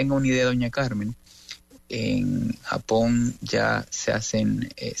usted tenga una idea, doña Carmen, en Japón ya se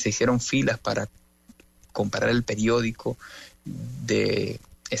hicieron filas para comprar el periódico de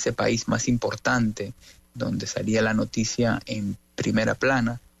ese país más importante, donde salía la noticia en primera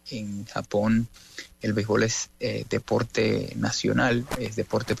plana. En Japón el béisbol es deporte nacional, es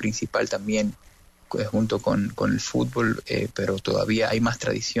deporte principal también, junto con el fútbol, pero todavía hay más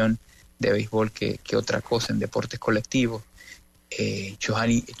tradición de béisbol que otra cosa en deportes colectivos.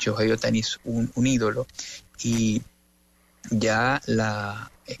 Shohei Ohtani es un ídolo, y ya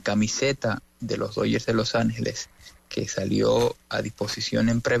la camiseta de los Dodgers de Los Ángeles, que salió a disposición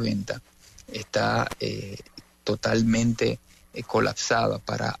en preventa, está totalmente colapsada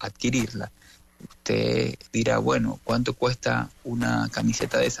para adquirirla. Usted dirá, bueno, ¿cuánto cuesta una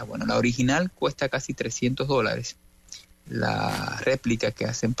camiseta de esa? Bueno, la original cuesta casi $300. La réplica que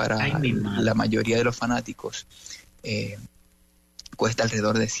hacen para la mayoría de los fanáticos cuesta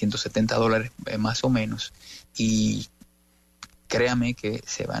alrededor de $170 más o menos, y créame que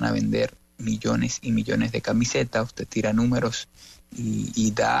se van a vender millones y millones de camisetas. Usted tira números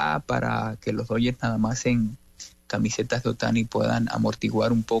y da para que los Dodgers nada más en camisetas de Ohtani puedan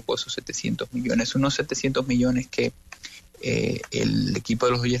amortiguar un poco esos 700 millones, unos 700 millones que el equipo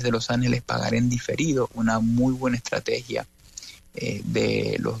de los Dodgers de Los Ángeles pagará en diferido. Una muy buena estrategia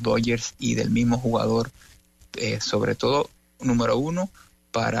de los Dodgers y del mismo jugador, sobre todo, número uno,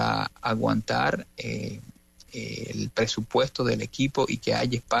 para aguantar el presupuesto del equipo y que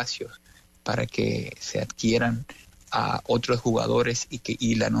haya espacios para que se adquieran a otros jugadores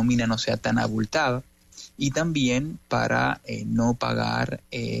y la nómina no sea tan abultada, y también para no pagar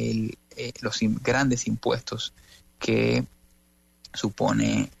los grandes impuestos que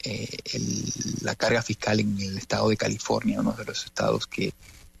supone la carga fiscal en el estado de California, uno de los estados que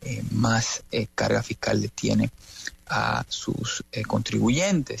más carga fiscal le tiene a sus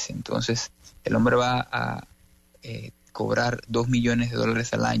contribuyentes. Entonces el hombre va a cobrar $2 millones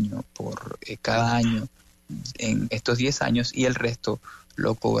al año por cada año en estos 10 años, y el resto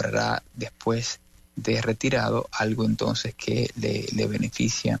lo cobrará después de retirado, algo entonces que le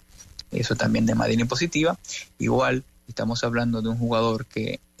beneficia, eso también de manera impositiva. Igual estamos hablando de un jugador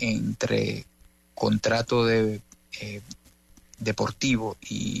que entre contrato deportivo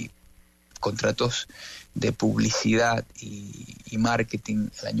y contratos de publicidad y marketing,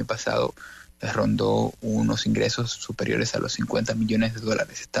 el año pasado rondó unos ingresos superiores a los $50 millones.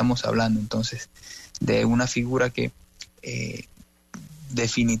 Estamos hablando entonces de una figura que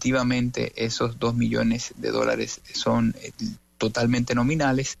definitivamente esos $2 millones son totalmente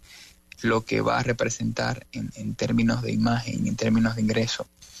nominales, lo que va a representar en términos de imagen, en términos de ingreso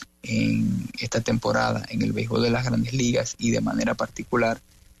en esta temporada en el béisbol de las Grandes Ligas, y de manera particular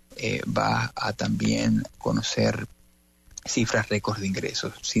va a también conocer cifras récord de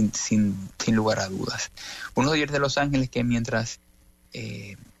ingresos, sin lugar a dudas. Unos Dodgers de Los Ángeles que mientras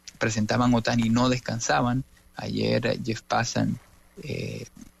presentaban Ohtani no descansaban. Ayer Jeff Passan,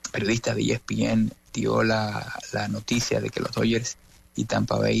 periodista de ESPN, dio la noticia de que los Dodgers y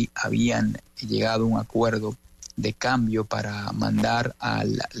Tampa Bay habían llegado a un acuerdo de cambio para mandar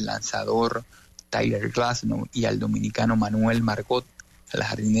al lanzador Tyler Glasnow y al dominicano Manuel Margot, al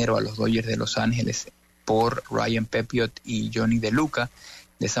jardinero, a los Dodgers de Los Ángeles por Ryan Pepiot y Johnny De Luca.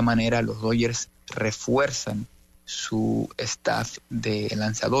 De esa manera los Dodgers refuerzan su staff de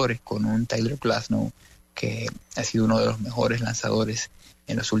lanzadores con un Tyler Glasnow que ha sido uno de los mejores lanzadores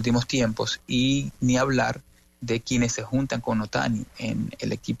en los últimos tiempos, y ni hablar de quienes se juntan con Ohtani en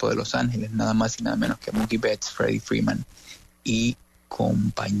el equipo de Los Ángeles, nada más y nada menos que Mookie Betts, Freddie Freeman y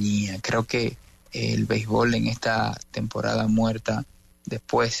compañía. Creo que el béisbol en esta temporada muerta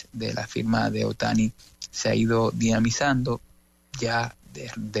después de la firma de Ohtani se ha ido dinamizando. Ya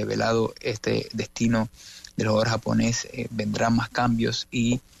develado este destino del jugador japonés, vendrán más cambios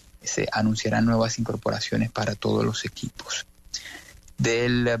y se anunciarán nuevas incorporaciones para todos los equipos.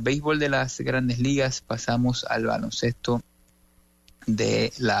 Del béisbol de las grandes ligas pasamos al baloncesto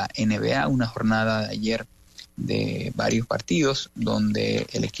de la NBA, una jornada de ayer de varios partidos donde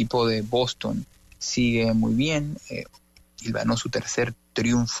el equipo de Boston sigue muy bien, ganó su tercer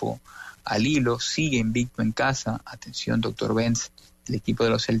triunfo al hilo, sigue invicto en casa. Atención, Dr. Benz, el equipo de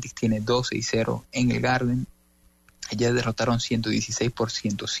los Celtics tiene 12-0 en el Garden. Ayer derrotaron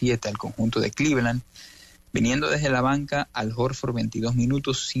 116-107 al conjunto de Cleveland. Viniendo desde la banca, Al Horford, 22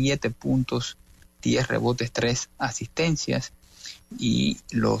 minutos, 7 puntos, 10 rebotes, 3 asistencias. Y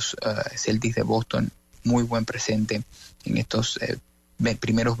los Celtics de Boston, muy buen presente en estos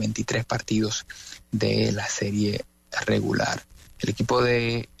primeros 23 partidos de la serie regular. El equipo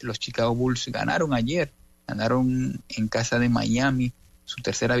de los Chicago Bulls ganaron ayer, ganaron en casa de Miami, su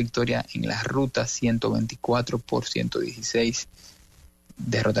tercera victoria en la ruta, 124-116.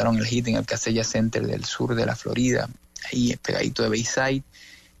 Derrotaron el Heat en el Casella Center del sur de la Florida, ahí pegadito de Bayside.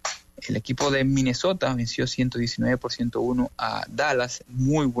 El equipo de Minnesota venció 119-101 a Dallas.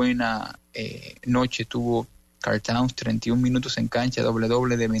 Muy buena noche tuvo Karl Towns, 31 minutos en cancha,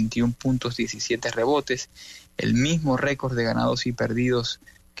 doble de 21 puntos, 17 rebotes. El mismo récord de ganados y perdidos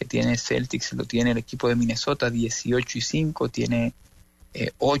que tiene Celtics lo tiene el equipo de Minnesota, 18-5, tiene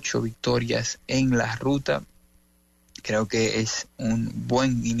 8 victorias en la ruta. Creo que es un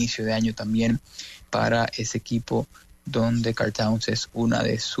buen inicio de año también para ese equipo, donde Karl Towns es una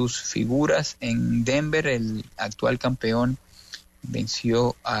de sus figuras. En Denver, el actual campeón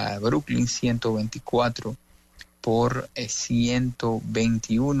venció a Brooklyn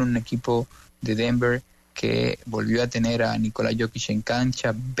 124-121, un equipo de Denver que volvió a tener a Nikola Jokic en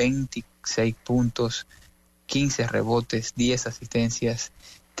cancha, 26 puntos, 15 rebotes, 10 asistencias,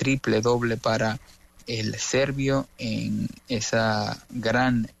 triple doble para el serbio en esa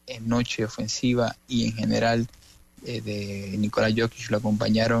gran noche ofensiva, y en general de Nikola Jokic lo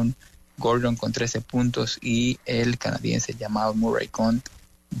acompañaron Gordon con 13 puntos y el canadiense llamado Murray con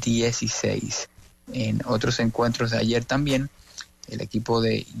 16. En otros encuentros de ayer también, el equipo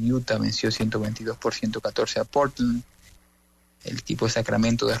de Utah venció 122-114 a Portland. El equipo de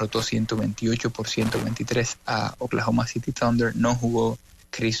Sacramento derrotó 128-123 a Oklahoma City Thunder. No jugó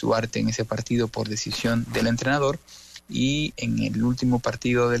Chris Duarte en ese partido por decisión del entrenador. Y en el último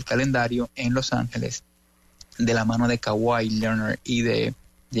partido del calendario en Los Ángeles, de la mano de Kawhi Leonard y de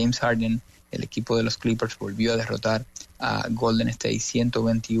James Harden, el equipo de los Clippers volvió a derrotar a Golden State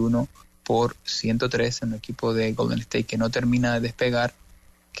 121-103, un equipo de Golden State que no termina de despegar,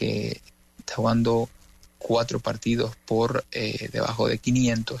 que está jugando 4 partidos por debajo de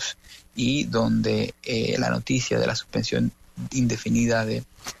 500, y donde la noticia de la suspensión indefinida de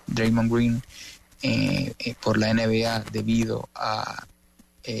Draymond Green por la NBA debido a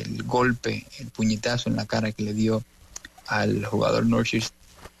el golpe, el puñetazo en la cara que le dio al jugador Nurkic,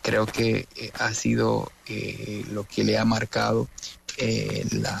 creo que ha sido lo que le ha marcado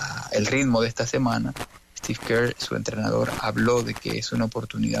el ritmo de esta semana. Steve Kerr, su entrenador, habló de que es una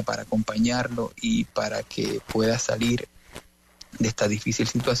oportunidad para acompañarlo y para que pueda salir de esta difícil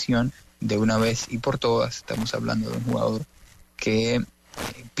situación de una vez y por todas. Estamos hablando de un jugador que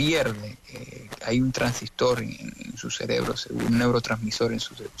pierde, hay un transistor en su cerebro, un neurotransmisor en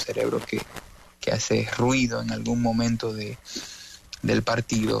su cerebro que hace ruido en algún momento del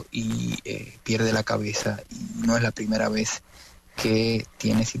partido y pierde la cabeza, y no es la primera vez que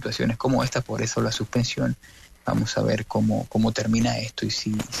tiene situaciones como esta, por eso la suspensión. Vamos a ver cómo termina esto y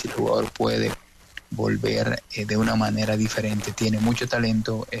si el jugador puede volver de una manera diferente. Tiene mucho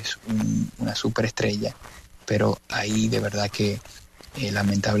talento, es una superestrella, pero ahí de verdad que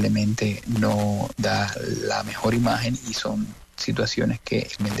lamentablemente no da la mejor imagen, y son situaciones que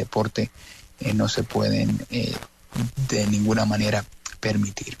en el deporte no se pueden de ninguna manera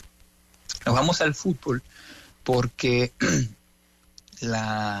permitir. Nos vamos al fútbol, porque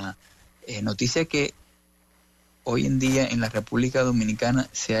la noticia que hoy en día en la República Dominicana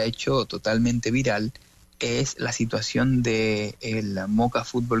se ha hecho totalmente viral es la situación de el Moca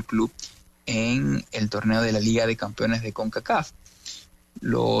Fútbol Club en el torneo de la Liga de Campeones de CONCACAF.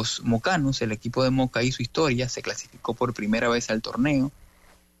 Los mocanos, el equipo de Moca hizo historia, se clasificó por primera vez al torneo.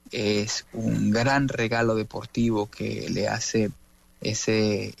 Es un gran regalo deportivo que le hace esa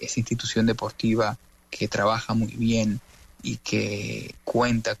institución deportiva que trabaja muy bien y que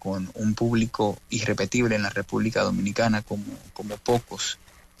cuenta con un público irrepetible en la República Dominicana como pocos.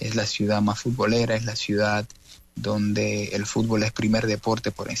 Es la ciudad más futbolera, es la ciudad donde el fútbol es primer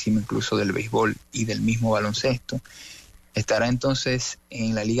deporte por encima incluso del béisbol y del mismo baloncesto. Estará entonces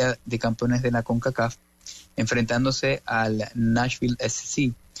en la Liga de Campeones de la CONCACAF enfrentándose al Nashville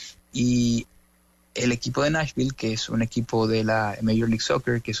SC. Y el equipo de Nashville, que es un equipo de la Major League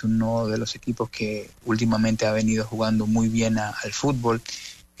Soccer, que es uno de los equipos que últimamente ha venido jugando muy bien al fútbol,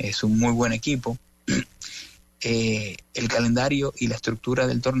 es un muy buen equipo. El calendario y la estructura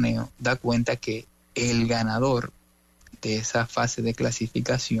del torneo da cuenta que el ganador de esa fase de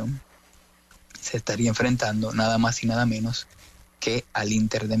clasificación se estaría enfrentando nada más y nada menos que al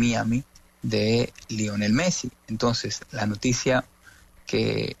Inter de Miami de Lionel Messi. Entonces, la noticia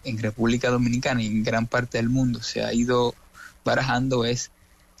que en República Dominicana y en gran parte del mundo se ha ido barajando es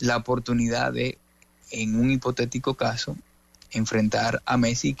la oportunidad de, en un hipotético caso, enfrentar a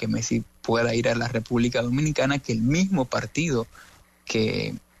Messi, que Messi pueda ir a la República Dominicana, que el mismo partido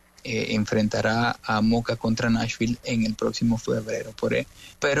que enfrentará a Moca contra Nashville en el próximo febrero.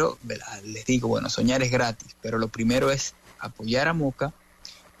 Pero les digo, bueno, soñar es gratis, pero lo primero es apoyar a Moca,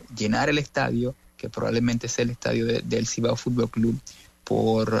 llenar el estadio, que probablemente es el estadio del Cibao Fútbol Club,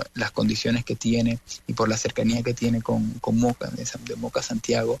 por las condiciones que tiene y por la cercanía que tiene con Moca, de Moca a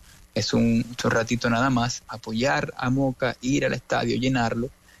Santiago. Es un ratito nada más, apoyar a Moca, ir al estadio, llenarlo,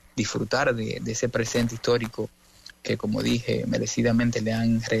 disfrutar de ese presente histórico que, como dije, merecidamente le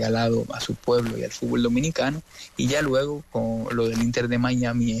han regalado a su pueblo y al fútbol dominicano. Y ya luego con lo del Inter de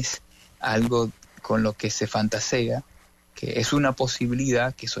Miami es algo con lo que se fantasea, que es una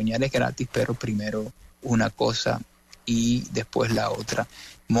posibilidad, que soñar es gratis, pero primero una cosa y después la otra.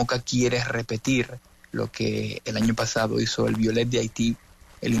 Moca quiere repetir lo que el año pasado hizo el Violet de Haití,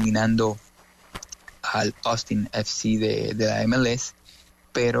 eliminando al Austin FC de la MLS,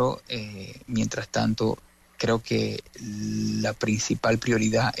 pero mientras tanto creo que la principal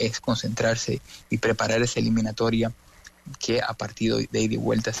prioridad es concentrarse y preparar esa eliminatoria que a partido de ida y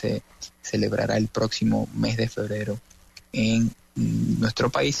vuelta se celebrará el próximo mes de febrero en nuestro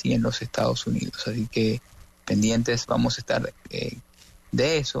país y en los Estados Unidos. Así que pendientes vamos a estar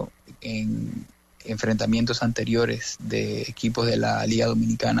de eso. En enfrentamientos anteriores de equipos de la Liga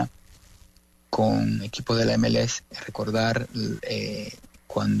Dominicana con equipos de la MLS, recordar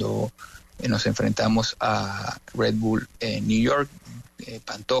cuando nos enfrentamos a Red Bull New York,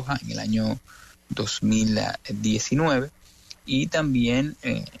 Pantoja, en el año 2019, y también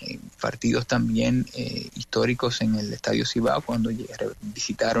partidos también históricos en el Estadio Cibao, cuando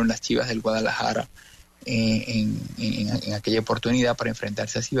visitaron las Chivas del Guadalajara en aquella oportunidad para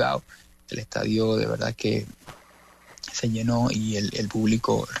enfrentarse a Cibao. El estadio de verdad que se llenó y el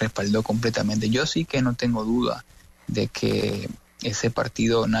público respaldó completamente. Yo sí que no tengo duda de que ese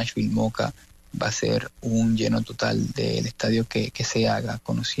partido Nashville-Moca va a ser un lleno total del estadio que se haga,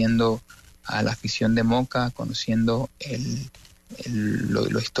 conociendo a la afición de Moca, conociendo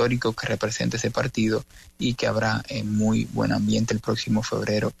lo histórico que representa ese partido, y que habrá muy buen ambiente el próximo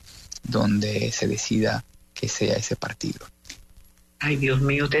febrero, donde se decida que sea ese partido. Ay, Dios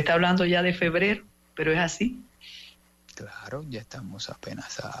mío, usted está hablando ya de febrero, pero es así. Claro, ya estamos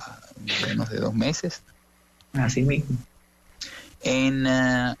apenas a menos de 2 meses. Así mismo. En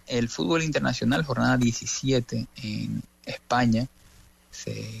el fútbol internacional, jornada 17 en España,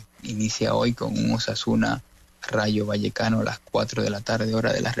 se inicia hoy con un Osasuna Rayo Vallecano a las 4 de la tarde,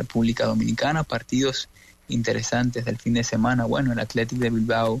 hora de la República Dominicana. Partidos interesantes del fin de semana. Bueno, el Athletic de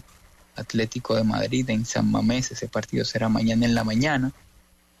Bilbao, Atlético de Madrid en San Mamés. Ese partido será mañana en la mañana.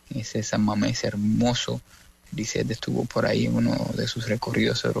 Ese San Mamés hermoso. Lisset estuvo por ahí en uno de sus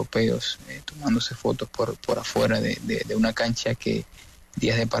recorridos europeos, tomándose fotos por afuera de una cancha que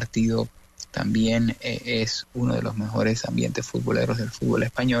días de partido también es uno de los mejores ambientes futboleros del fútbol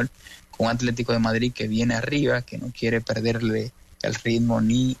español, con Atlético de Madrid que viene arriba, que no quiere perderle el ritmo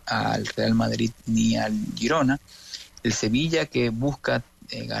ni al Real Madrid ni al Girona. El Sevilla, que busca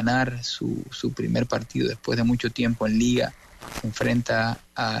ganar su primer partido después de mucho tiempo en Liga, se enfrenta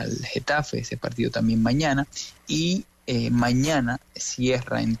al Getafe, ese partido también mañana. Y mañana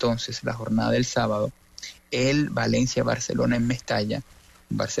cierra entonces la jornada del sábado el Valencia-Barcelona en Mestalla.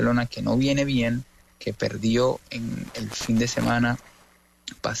 Barcelona que no viene bien, que perdió en el fin de semana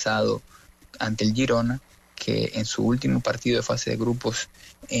pasado ante el Girona, que en su último partido de fase de grupos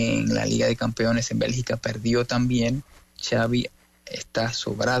en la Liga de Campeones en Bélgica perdió también. Xavi está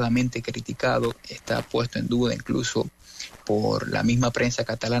sobradamente criticado, está puesto en duda incluso por la misma prensa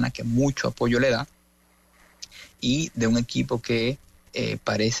catalana, que mucho apoyo le da, y de un equipo que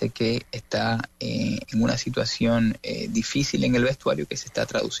parece que está en una situación difícil en el vestuario, que se está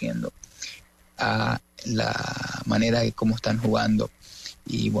traduciendo a la manera de cómo están jugando.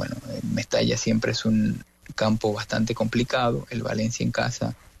 Y bueno, Mestalla siempre es un campo bastante complicado. El Valencia en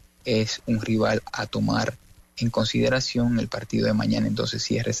casa es un rival a tomar en consideración. El partido de mañana entonces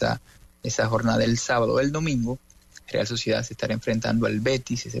cierra esa jornada. El sábado o el domingo, Real Sociedad se estará enfrentando al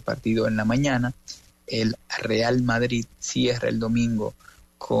Betis, ese partido en la mañana. El Real Madrid cierra el domingo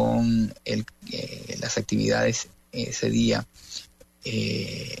con las actividades ese día,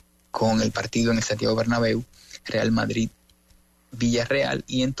 con el partido en el Santiago Bernabéu, Real Madrid Villarreal,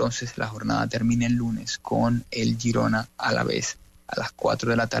 y entonces la jornada termina el lunes con el Girona Alavés a las 4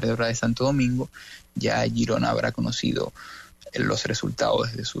 de la tarde hora de Santo Domingo. Ya Girona habrá conocido los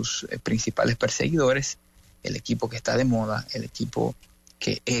resultados de sus principales perseguidores, el equipo que está de moda, el equipo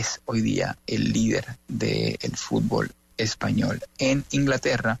que es hoy día el líder del fútbol español. En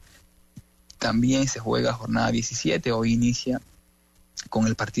Inglaterra también se juega jornada 17, hoy inicia con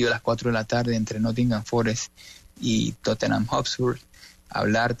el partido de las 4 de la tarde entre Nottingham Forest y Tottenham Hotspur.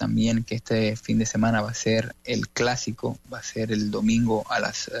 Hablar también que este fin de semana va a ser el clásico, va a ser el domingo a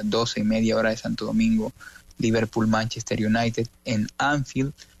las 12:30 hora de Santo Domingo, Liverpool-Manchester United en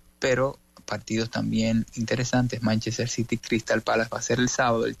Anfield, pero partidos también interesantes. Manchester City-Crystal Palace va a ser el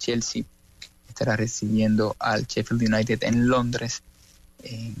sábado, el Chelsea estará recibiendo al Sheffield United en Londres.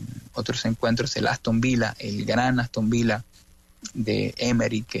 En otros encuentros, el Aston Villa, el gran Aston Villa de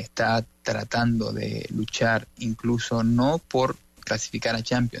Emery, que está tratando de luchar incluso no por clasificar a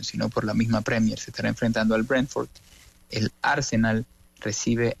Champions, sino por la misma Premier, se estará enfrentando al Brentford. El Arsenal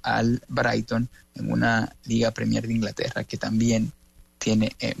recibe al Brighton en una Liga Premier de Inglaterra que también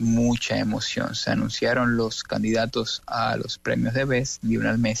tiene mucha emoción. Se anunciaron los candidatos a los premios de Best: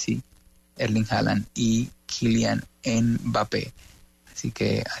 Lionel Messi, Erling Haaland y Kylian Mbappé. Así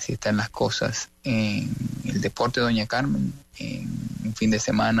que así están las cosas en el deporte, doña Carmen, en un fin de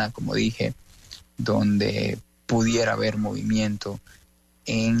semana, como dije, donde pudiera haber movimiento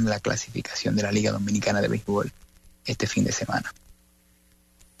en la clasificación de la Liga Dominicana de Béisbol este fin de semana.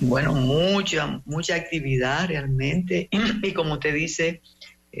 Bueno, mucha actividad realmente, y como usted dice,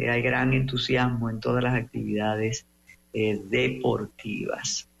 hay gran entusiasmo en todas las actividades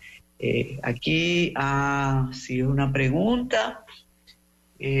deportivas. Aquí sí es una pregunta,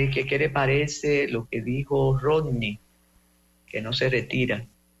 que ¿qué le parece lo que dijo Rodney, que no se retira?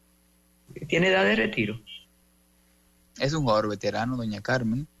 ¿Tiene edad de retiro? Es un jugador veterano, doña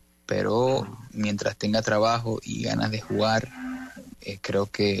Carmen, pero mientras tenga trabajo y ganas de jugar, creo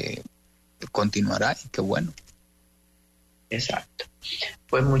que continuará, y qué bueno. Exacto.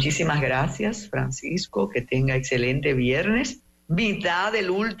 Pues muchísimas gracias, Francisco, que tenga excelente viernes, mitad del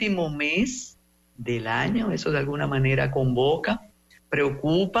último mes del año. Eso de alguna manera convoca,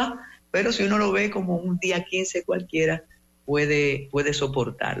 preocupa, pero si uno lo ve como un día 15 cualquiera, puede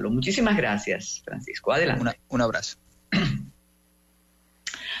soportarlo. Muchísimas gracias, Francisco. Adelante. Un abrazo.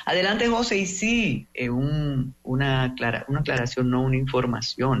 Adelante, José. Y sí, una aclaración, no una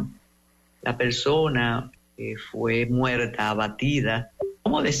información. La persona fue muerta, abatida,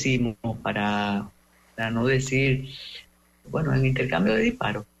 ¿cómo decimos? Para no decir, bueno, en intercambio de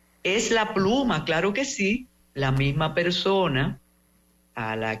disparos. Es la pluma, claro que sí, la misma persona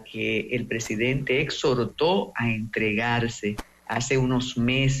a la que el presidente exhortó a entregarse hace unos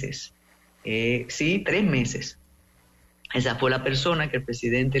meses. 3 meses. Esa fue la persona que el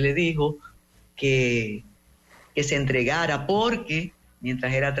presidente le dijo que se entregara, porque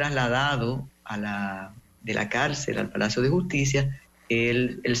mientras era trasladado de la cárcel al Palacio de Justicia,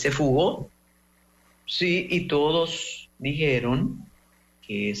 él se fugó. Sí, y todos dijeron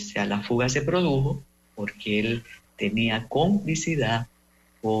que la fuga se produjo porque él tenía complicidad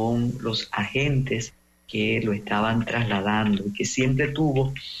con los agentes que lo estaban trasladando, y que siempre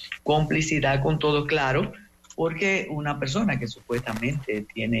tuvo complicidad con todos, claro, porque una persona que supuestamente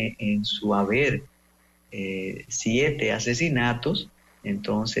tiene en su haber 7 asesinatos,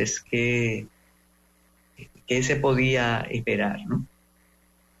 entonces, ¿qué se podía esperar, no?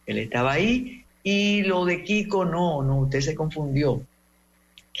 Él estaba ahí. Y lo de Kiko, no, usted se confundió.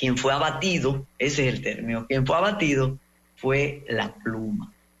 Quien fue abatido, ese es el término, quien fue abatido fue la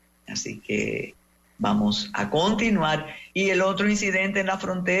pluma. Así que vamos a continuar. Y el otro incidente en la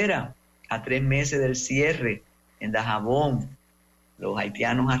frontera, a 3 meses del cierre, en Dajabón, los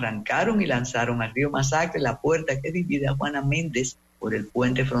haitianos arrancaron y lanzaron al río Masacre la puerta que divide a Juana Méndez por el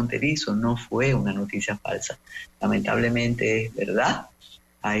puente fronterizo. No fue una noticia falsa, lamentablemente es verdad.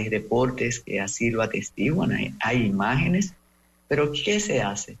 Hay reportes que así lo atestiguan, hay imágenes, pero ¿qué se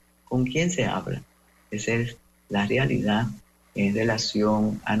hace? ¿Con quién se habla? Esa es la realidad en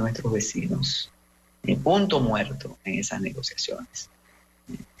relación a nuestros vecinos. Punto muerto en esas negociaciones.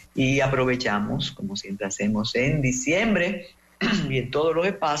 Y aprovechamos, como siempre hacemos en diciembre y en todos los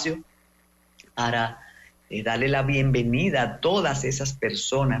espacios, para darle la bienvenida a todas esas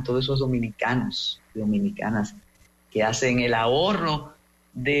personas, todos esos dominicanos y dominicanas que hacen el ahorro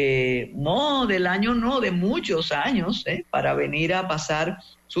de muchos años, para venir a pasar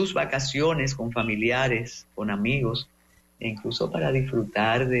sus vacaciones con familiares, con amigos, e incluso para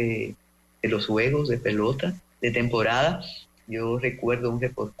disfrutar de los juegos de pelota de temporada. Yo recuerdo un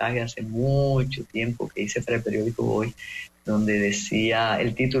reportaje hace mucho tiempo que hice para el periódico Hoy, donde decía,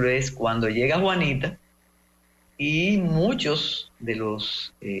 el título es Cuando llega Juanita, y muchos de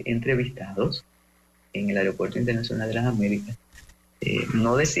los entrevistados en el Aeropuerto Internacional de las Américas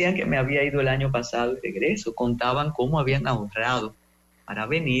no decían que me había ido el año pasado de regreso, contaban cómo habían ahorrado para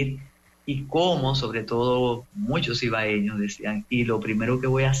venir y cómo, sobre todo, muchos ibaeños decían, y lo primero que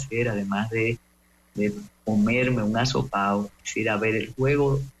voy a hacer, además de comerme un asopao, es ir a ver el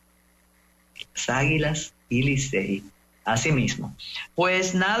juego Las Águilas y Licey. Así mismo.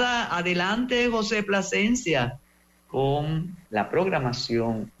 Pues nada, adelante José Plasencia con la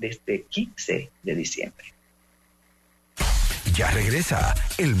programación de este 15 de diciembre. Ya regresa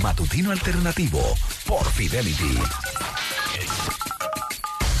el Matutino Alternativo por Fidelity.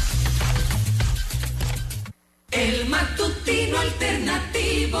 El Matutino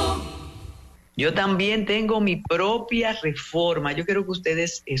Alternativo. Yo también tengo mi propia reforma. Yo quiero que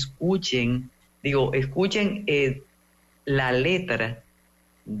ustedes escuchen la letra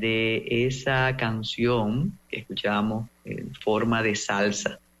de esa canción que escuchamos en forma de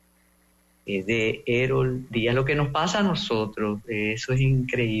salsa, de Erol Díaz. Lo que nos pasa a nosotros, eso es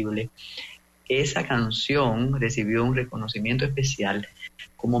increíble. Esa canción recibió un reconocimiento especial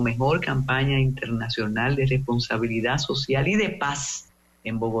como mejor campaña internacional de responsabilidad social y de paz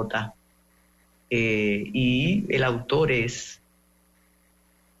en Bogotá. Y el autor es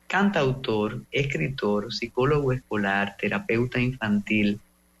cantautor, escritor, psicólogo escolar, terapeuta infantil.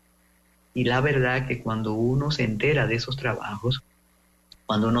 Y la verdad que cuando uno se entera de esos trabajos,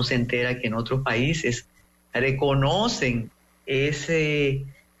 cuando uno se entera que en otros países reconocen esos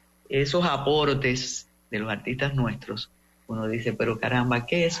aportes de los artistas nuestros, uno dice, pero caramba,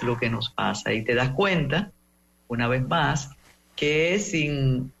 ¿qué es lo que nos pasa? Y te das cuenta, una vez más, que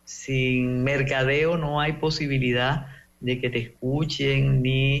sin mercadeo no hay posibilidad de que te escuchen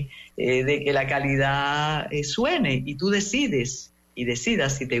ni de que la calidad suene, y tú decidas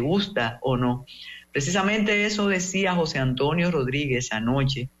si te gusta o no. Precisamente eso decía José Antonio Rodríguez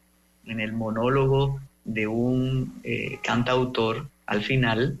anoche en el monólogo de un cantautor al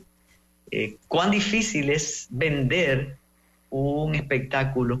final, cuán difícil es vender un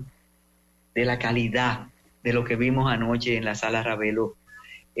espectáculo de la calidad de lo que vimos anoche en la Sala Ravelo.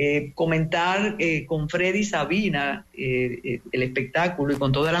 Comentar con Freddy Sabina el espectáculo y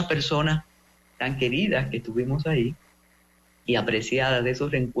con todas las personas tan queridas que estuvimos ahí y apreciadas de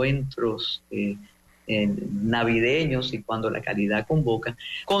esos reencuentros navideños y cuando la calidad convoca.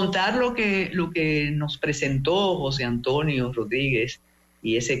 Contar lo que nos presentó José Antonio Rodríguez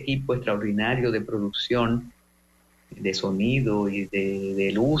y ese equipo extraordinario de producción, de sonido y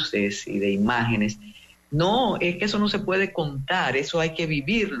de luces y de imágenes. No, es que eso no se puede contar, eso hay que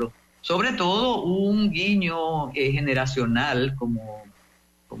vivirlo. Sobre todo un guiño generacional,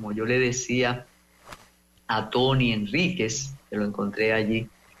 como yo le decía a Tony Enríquez, que lo encontré allí.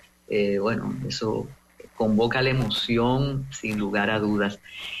 Bueno, eso convoca la emoción sin lugar a dudas.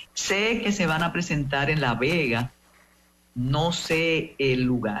 Sé que se van a presentar en La Vega, no sé el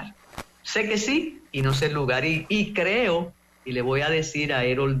lugar. Sé que sí y no sé el lugar. Y creo, y le voy a decir a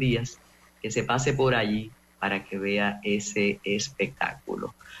Erol Díaz que se pase por allí para que vea ese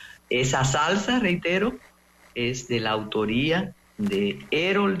espectáculo. Esa salsa, reitero, es de la autoría de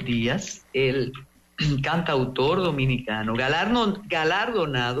Erol Díaz, el cantautor dominicano,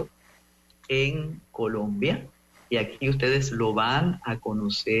 galardonado en Colombia, y aquí ustedes lo van a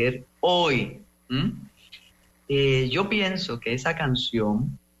conocer hoy. Yo pienso que esa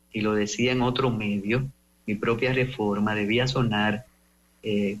canción, y lo decía en otro medio, Mi Propia Reforma, debía sonar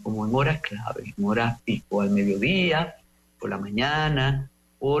como en horas clave, en horas pico, al mediodía, por la mañana,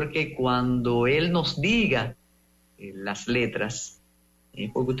 porque cuando él nos diga las letras,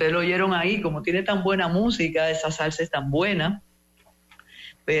 porque ustedes lo oyeron ahí, como tiene tan buena música, esa salsa es tan buena,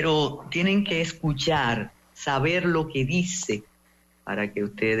 pero tienen que escuchar, saber lo que dice, para que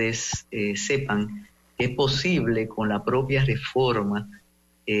ustedes sepan que es posible con la propia reforma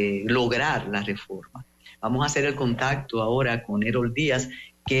lograr la reforma. Vamos a hacer el contacto ahora con Erol Díaz,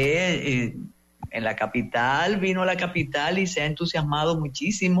 que en la capital, vino a la capital y se ha entusiasmado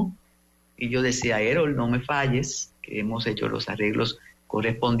muchísimo. Y yo decía, Erol, no me falles, que hemos hecho los arreglos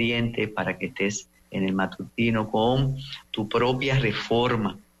correspondientes para que estés en el matutino con tu propia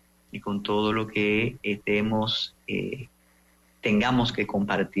reforma. y con todo lo que tengamos que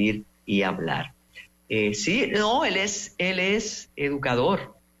compartir y hablar. Sí, no, él es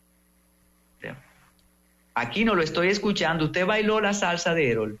educador. Aquí no lo estoy escuchando. Usted bailó la salsa de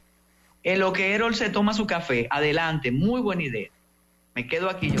Errol. En lo que Errol se toma su café, adelante, muy buena idea. Me quedo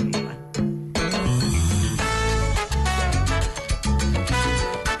aquí yo misma.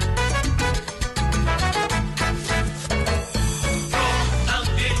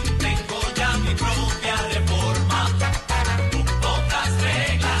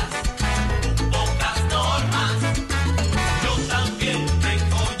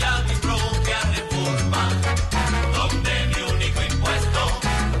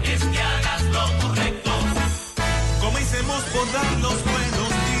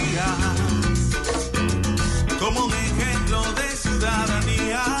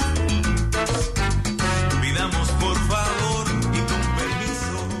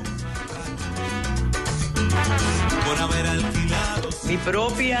 Mi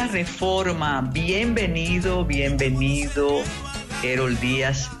propia reforma. Bienvenido, Errol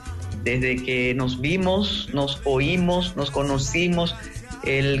Díaz. Desde que nos vimos, nos oímos, nos conocimos,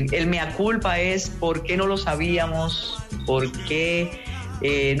 el mea culpa es por qué no lo sabíamos, por qué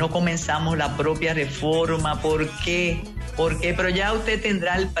no comenzamos la propia reforma, por qué, pero ya usted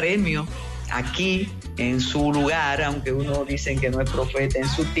tendrá el premio aquí en su lugar, aunque uno dicen que no es profeta en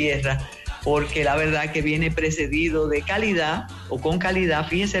su tierra, porque la verdad que viene precedido de calidad o con calidad.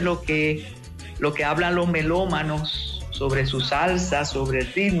 Fíjense lo que hablan los melómanos sobre su salsa, sobre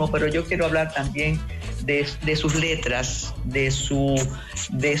el ritmo, pero yo quiero hablar también de sus letras, de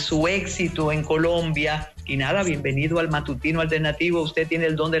su éxito en Colombia. Y nada, bienvenido al Matutino Alternativo. Usted tiene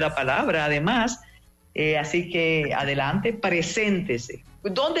el don de la palabra, además. Así que adelante, preséntese.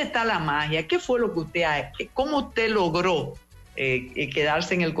 ¿Dónde está la magia? ¿Qué fue lo que usted cómo usted logró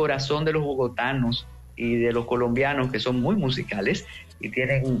quedarse en el corazón de los bogotanos y de los colombianos, que son muy musicales y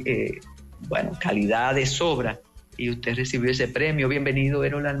tienen calidad de sobra, y usted recibió ese premio? Bienvenido,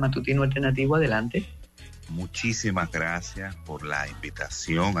 Errol, al Matutino Alternativo. Adelante. Muchísimas gracias por la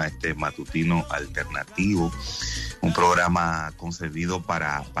invitación a este Matutino Alternativo, un programa concebido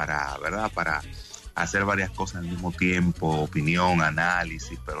para hacer varias cosas al mismo tiempo, opinión,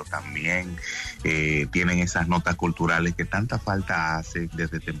 análisis, pero también tienen esas notas culturales que tanta falta hace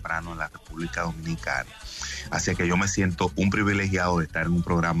desde temprano en la República Dominicana. Así que yo me siento un privilegiado de estar en un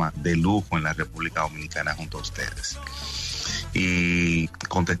programa de lujo en la República Dominicana junto a ustedes. Y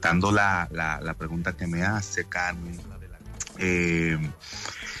contestando la pregunta que me hace Carmen,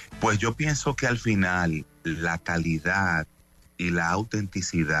 pues yo pienso que al final la calidad y la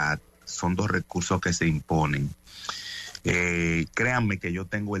autenticidad son dos recursos que se imponen. Créanme que yo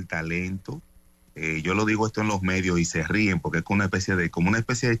tengo el talento. Yo lo digo esto en los medios y se ríen porque es como una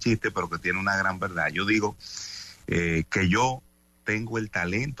especie de chiste, pero que tiene una gran verdad. Yo digo que yo tengo el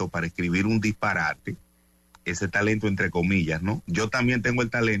talento para escribir un disparate, ese talento entre comillas, ¿no? Yo también tengo el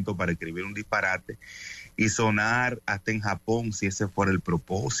talento para escribir un disparate y sonar hasta en Japón si ese fuera el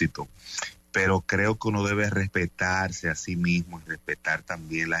propósito. Pero creo que uno debe respetarse a sí mismo y respetar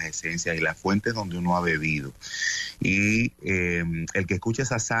también las esencias y las fuentes donde uno ha bebido. Y el que escucha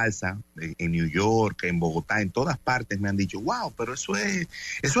esa salsa en New York, en Bogotá, en todas partes me han dicho, wow, pero eso es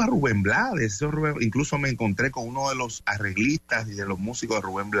Rubén Blades. Incluso me encontré con uno de los arreglistas y de los músicos de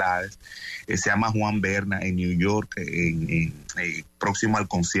Rubén Blades, se llama Juan Berna, en New York, próximo al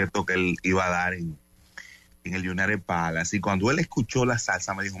concierto que él iba a dar en el United Palace. Y cuando él escuchó la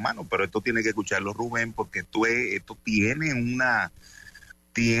salsa me dijo, mano, pero esto tiene que escucharlo Rubén, porque esto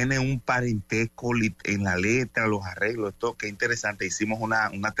tiene un parentesco en la letra, los arreglos, esto qué interesante. Hicimos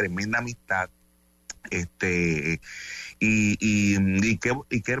una tremenda amistad, y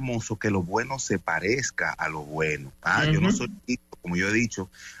qué hermoso que lo bueno se parezca a lo bueno. Yo no soy, como yo he dicho,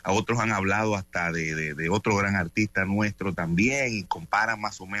 a otros han hablado hasta de otro gran artista nuestro también, y comparan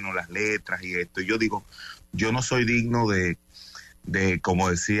más o menos las letras y esto, y yo digo, yo no soy digno de como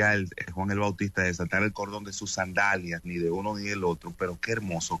decía Juan el Bautista, de desatar el cordón de sus sandalias, ni de uno ni del otro, pero qué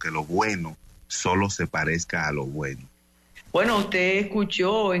hermoso que lo bueno solo se parezca a lo bueno. Bueno, usted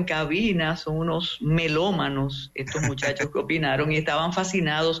escuchó en cabina, son unos melómanos estos muchachos que opinaron y estaban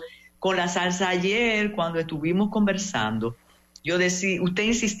fascinados con la salsa. Ayer, cuando estuvimos conversando, yo decía, usted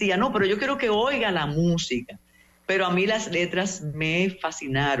insistía, no, pero yo quiero que oiga la música. Pero a mí las letras me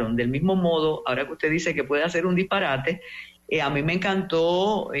fascinaron. Del mismo modo, ahora que usted dice que puede hacer un disparate, a mí me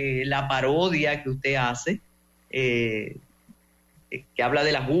encantó la parodia que usted hace, que habla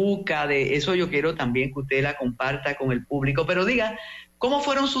de la juca, de eso yo quiero también que usted la comparta con el público. Pero diga, ¿cómo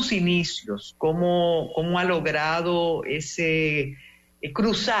fueron sus inicios? ¿Cómo ha logrado ese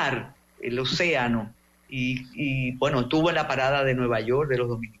cruzar el océano y bueno, estuvo en la parada de Nueva York de los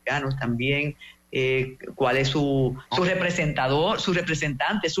dominicanos también. ¿Cuál es su representador, su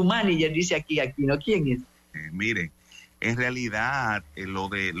representante, su manager? Dice aquí, ¿no? ¿Quién es? Miren, en realidad lo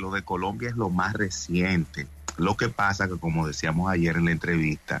de Colombia es lo más reciente. Lo que pasa que, como decíamos ayer en la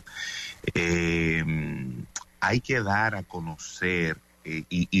entrevista, hay que dar a conocer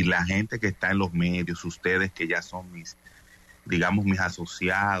y la gente que está en los medios, ustedes que ya son mis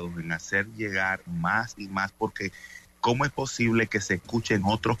asociados, en hacer llegar más y más, porque ¿cómo es posible que se escuche en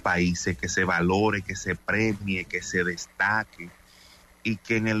otros países, que se valore, que se premie, que se destaque, y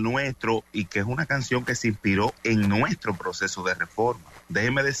que en el nuestro, y que es una canción que se inspiró en nuestro proceso de reforma?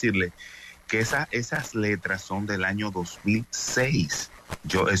 Déjeme decirle que esas letras son del año 2006.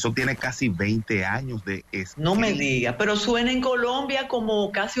 Eso tiene casi 20 años de escrito. No me diga, pero suena en Colombia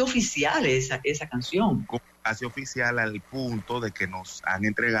como casi oficial esa canción. Casi oficial, al punto de que nos han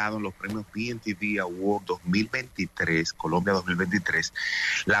entregado en los premios PNTV Award 2023, Colombia 2023,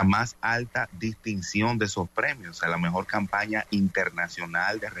 la más alta distinción de esos premios, o sea, la mejor campaña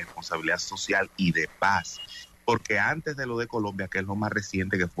internacional de responsabilidad social y de paz. Porque antes de lo de Colombia, que es lo más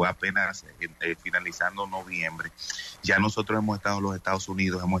reciente, que fue apenas finalizando noviembre, ya nosotros hemos estado en los Estados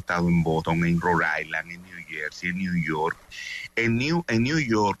Unidos, hemos estado en Boston, en Rhode Island, en New Jersey, en New York. En New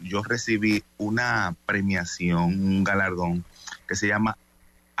York yo recibí una premiación, un galardón que se llama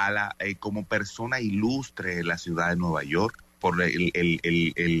como persona ilustre de la ciudad de Nueva York por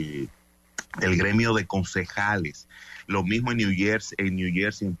el gremio de concejales. Lo mismo en New Jersey,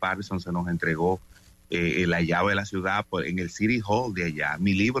 en Patterson se nos entregó la llave de la ciudad en el City Hall de allá.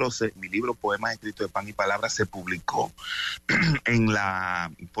 Mi libro Poemas Escritos de Pan y Palabras se publicó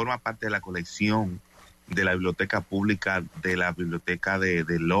forma parte de la colección de la biblioteca pública de la biblioteca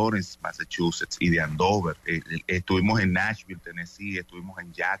de Lawrence, Massachusetts, y de Andover. Estuvimos en Nashville, Tennessee, estuvimos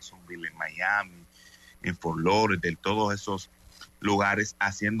en Jacksonville, en Miami, en Fort Lauderdale, todos esos lugares,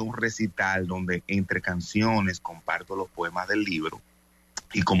 haciendo un recital donde entre canciones comparto los poemas del libro.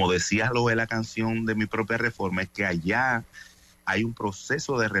 Y como decía lo de la canción de mi propia reforma, es que allá hay un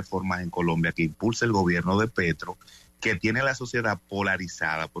proceso de reformas en Colombia que impulsa el gobierno de Petro, que tiene la sociedad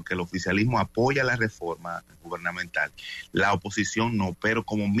polarizada, porque el oficialismo apoya la reforma gubernamental, la oposición no, pero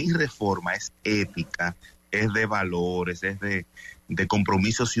como mi reforma es ética, es de valores, es de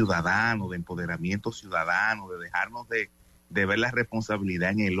compromiso ciudadano, de empoderamiento ciudadano, de dejarnos de ver la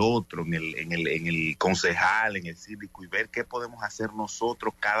responsabilidad en el otro, en el concejal, en el síndico, y ver qué podemos hacer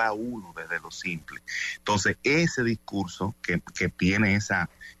nosotros, cada uno, desde lo simple. Entonces, ese discurso que tiene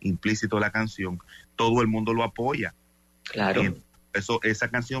implícito la canción, todo el mundo lo apoya. Claro. Esa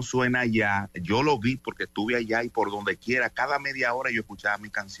canción suena allá. Yo lo vi porque estuve allá, y por donde quiera, cada media hora yo escuchaba mi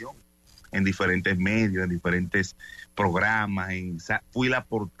canción en diferentes medios, en diferentes programas. Fui la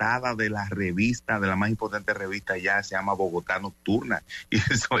portada de la revista, de la más importante revista allá, se llama Bogotá Nocturna, y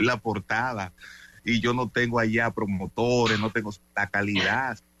soy la portada. Y yo no tengo allá promotores, no tengo la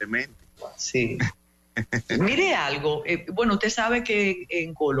calidad, simplemente. Sí. Mire algo, bueno, usted sabe que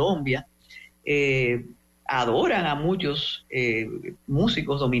en Colombia adoran a muchos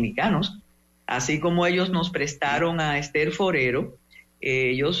músicos dominicanos, así como ellos nos prestaron a Esther Forero.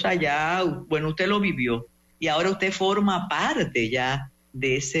 Ellos allá, bueno, usted lo vivió y ahora usted forma parte ya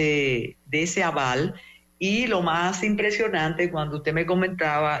de ese aval. Y lo más impresionante, cuando usted me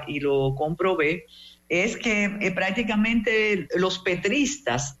comentaba y lo comprobé, es que prácticamente los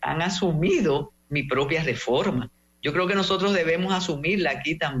petristas han asumido mi propia reforma. Yo creo que nosotros debemos asumirla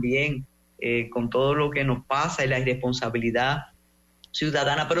aquí también, con todo lo que nos pasa y la irresponsabilidad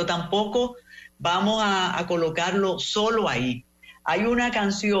ciudadana, pero tampoco vamos a colocarlo solo ahí. Hay una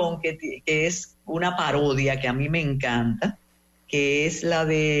canción que es una parodia que a mí me encanta, que es la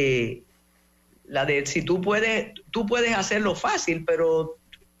de si tú puedes hacerlo fácil, pero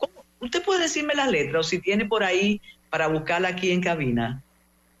 ¿cómo? Usted puede decirme las letras, o si tiene por ahí para buscarla aquí en cabina.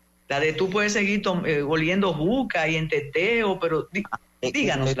 La de tú puedes seguir oliendo juca y en teteo, pero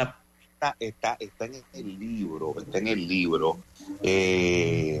díganosla. Está en el libro,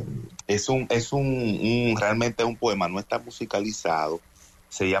 es un realmente un poema, no está musicalizado,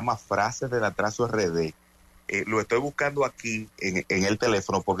 se llama Frases del Atraso RD. Lo estoy buscando aquí en el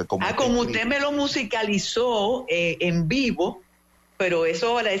teléfono porque como usted me lo musicalizó en vivo, pero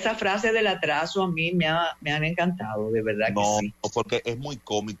esa frase del atraso a mí me han encantado, de verdad que sí. No, porque es muy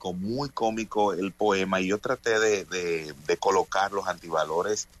cómico el poema, y yo traté de colocar los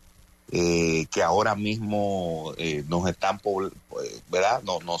antivalores que ahora mismo nos están, ¿verdad?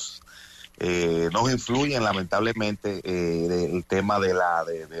 Nos nos influyen lamentablemente el tema de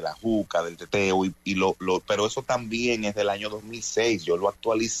la juca, del teteo, pero eso también es del año 2006. Yo lo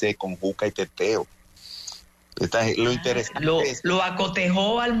actualicé con juca y teteo. Lo interesante lo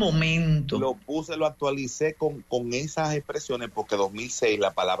acotejó al momento. Lo actualicé con esas expresiones, porque 2006 la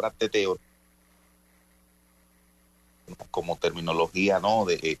palabra teteo como terminología, ¿no?,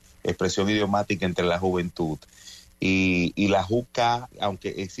 de expresión idiomática entre la juventud. Y la juca, aunque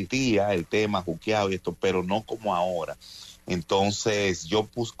existía el tema juqueado y esto, pero no como ahora. Entonces yo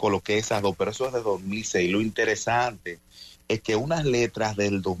coloqué esas dos, pero eso es de 2006. Lo interesante es que unas letras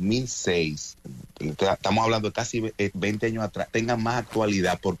del 2006, estamos hablando de casi 20 años atrás, tengan más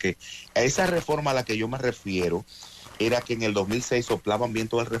actualidad, porque a esa reforma a la que yo me refiero era que en el 2006 soplaban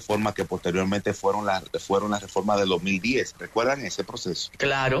vientos de reforma que posteriormente fueron las reformas del 2010. ¿Recuerdan ese proceso?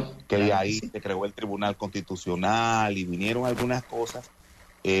 Claro. Que claro de ahí sí. se creó el Tribunal Constitucional y vinieron algunas cosas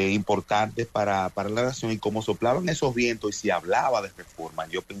importantes para la nación, y como soplaban esos vientos y se hablaba de reforma,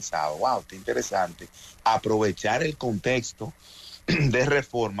 yo pensaba, wow, qué interesante aprovechar el contexto de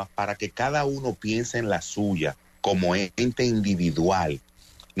reformas para que cada uno piense en la suya como ente individual,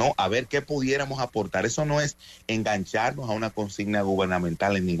 ¿no? A ver qué pudiéramos aportar. Eso no es engancharnos a una consigna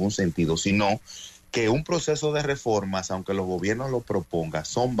gubernamental en ningún sentido, sino que un proceso de reformas, aunque los gobiernos lo propongan,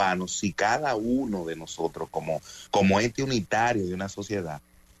 son vanos si cada uno de nosotros como ente unitario de una sociedad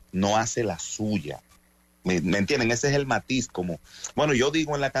no hace la suya. ¿Me entienden? Ese es el matiz. Bueno, yo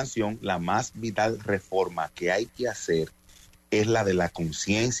digo en la canción, la más vital reforma que hay que hacer es la de la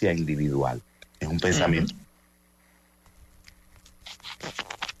conciencia individual. Es un pensamiento.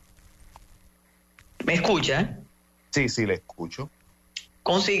 ¿Me escucha? Sí, le escucho.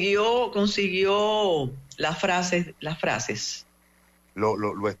 Consiguió las frases.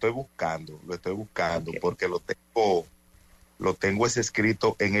 Lo estoy buscando, okay, porque lo tengo ese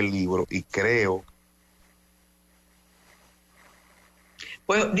escrito en el libro y creo.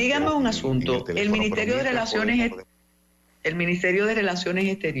 Pues dígame un asunto. El Ministerio de Relaciones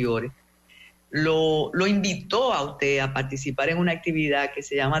Exteriores lo invitó a usted a participar en una actividad que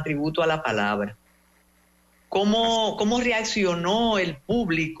se llama Tributo a la Palabra. ¿Cómo reaccionó el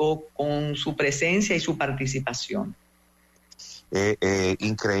público con su presencia y su participación?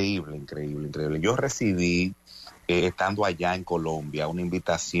 Increíble. Yo recibí, estando allá en Colombia, una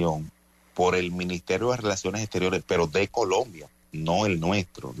invitación por el Ministerio de Relaciones Exteriores, pero de Colombia, no el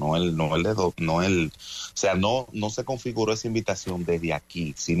nuestro, no se configuró esa invitación desde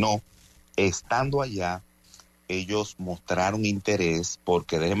aquí, sino estando allá, ellos mostraron interés,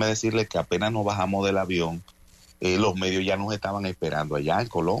 porque déjeme decirles que apenas nos bajamos del avión, los medios ya nos estaban esperando allá en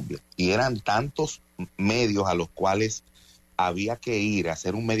Colombia, y eran tantos medios a los cuales había que ir a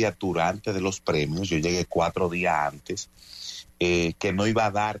hacer un mediatura antes de los premios. Yo llegué 4 días antes, que no iba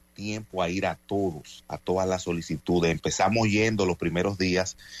a dar tiempo a ir a todas las solicitudes. Empezamos yendo los primeros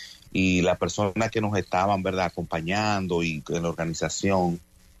días, y las personas que nos estaban, ¿verdad?, acompañando y en la organización,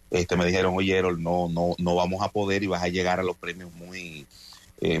 me dijeron, oye, Erol, no vamos a poder, y vas a llegar a los premios muy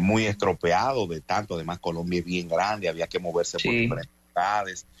estropeado de tanto. Además, Colombia es bien grande, había que moverse por diferentes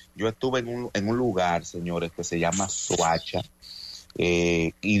ciudades. Yo estuve en un lugar, señores, que se llama Soacha,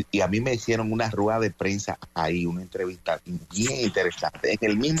 y a mí me hicieron una rueda de prensa ahí, una entrevista bien interesante, en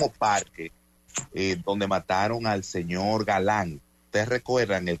el mismo parque donde mataron al señor Galán. ¿Ustedes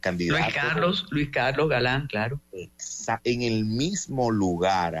recuerdan el candidato? Luis Carlos Galán, claro. En el mismo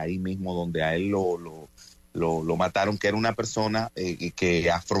lugar, ahí mismo donde a él lo mataron, que era una persona que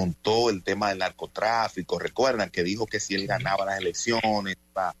afrontó el tema del narcotráfico. Recuerdan que dijo que si él ganaba las elecciones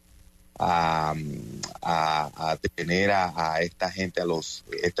iba a detener a esta gente, a los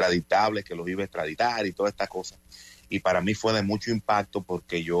extraditables, que los iba a extraditar y todas estas cosas. Y para mí fue de mucho impacto,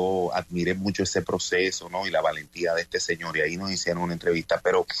 porque yo admiré mucho ese proceso, ¿no?, y la valentía de este señor, y ahí nos hicieron una entrevista.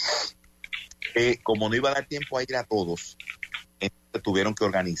 Pero como no iba a dar tiempo a ir a todos, tuvieron que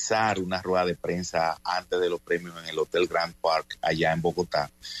organizar una rueda de prensa antes de los premios en el Hotel Grand Park allá en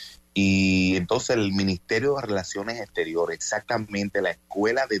Bogotá. Y entonces el Ministerio de Relaciones Exteriores, exactamente la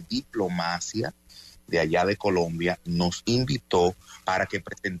Escuela de Diplomacia de allá de Colombia, nos invitó para que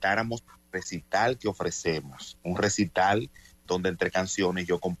presentáramos un recital que ofrecemos, un recital donde entre canciones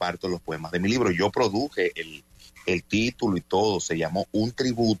yo comparto los poemas de mi libro. Yo produje el título y todo, se llamó Un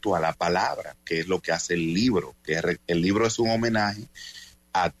Tributo a la Palabra, que es lo que hace el libro, el libro es un homenaje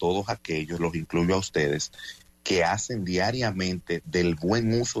a todos aquellos, los incluyo a ustedes, que hacen diariamente del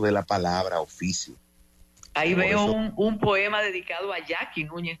buen uso de la palabra oficio. Ahí veo un poema dedicado a Jackie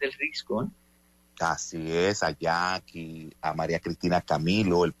Núñez del Risco, ¿eh? Así es, a Jackie, a María Cristina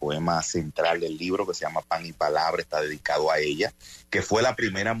Camilo, el poema central del libro que se llama Pan y Palabra está dedicado a ella, que fue la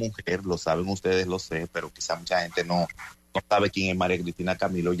primera mujer, lo saben ustedes, lo sé, pero quizá mucha gente no sabe quién es María Cristina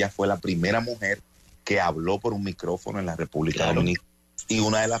Camilo. Ella fue la primera mujer que habló por un micrófono en la República Dominicana y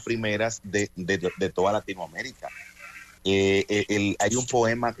una de las primeras de toda Latinoamérica. Hay un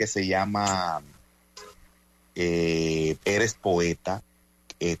poema que se llama Eres Poeta.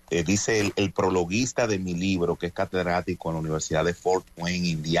 Dice el prologuista de mi libro, que es catedrático en la Universidad de Fort Wayne,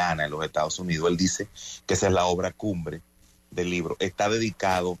 Indiana, en los Estados Unidos, él dice que esa es la obra cumbre del libro. Está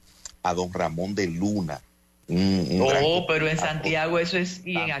dedicado a don Ramón de Luna. Pero en Santiago eso es,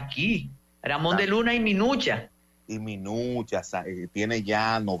 y en aquí, Ramón de Luna y Minucha. Y Minucha, tiene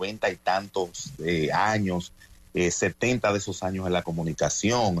ya 90 y tantos años, 70 de esos años en la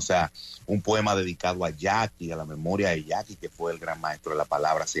comunicación, o sea, un poema dedicado a Jackie, a la memoria de Jackie, que fue el gran maestro de la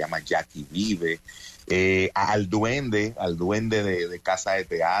palabra, se llama Jackie Vive, al duende de Casa de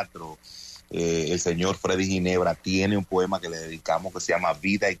Teatro, el señor Freddy Ginebra tiene un poema que le dedicamos que se llama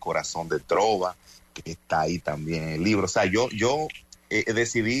Vida y Corazón de Trova, que está ahí también en el libro. O sea, yo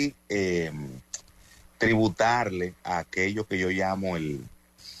decidí tributarle a aquello que yo llamo el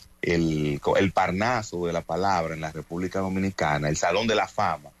Parnaso de la palabra en la República Dominicana, el Salón de la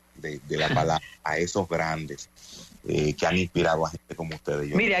Fama de la palabra, a esos grandes que han inspirado a gente como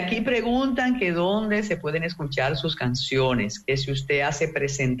ustedes. Mire, aquí preguntan que dónde se pueden escuchar sus canciones, que si usted hace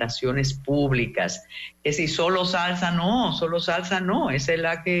presentaciones públicas, que si solo salsa no, esa es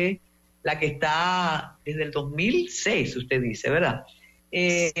la que está desde el 2006, usted dice, ¿verdad?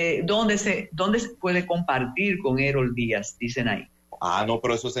 ¿Dónde se puede compartir con Erol Díaz? Dicen ahí. No,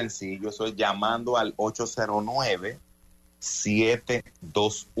 pero eso es sencillo. Eso es llamando al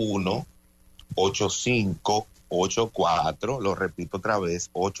 809-721-8584. Lo repito otra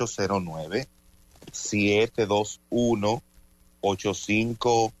vez,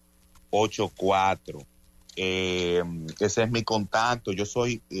 809-721-8584. Ese es mi contacto. Yo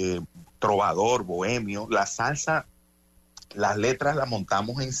soy trovador, bohemio. La salsa, las letras las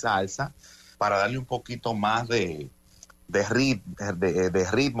montamos en salsa para darle un poquito más de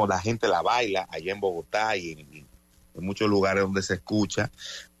ritmo. La gente la baila allá en Bogotá y en muchos lugares donde se escucha,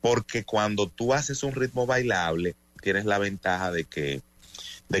 porque cuando tú haces un ritmo bailable tienes la ventaja de que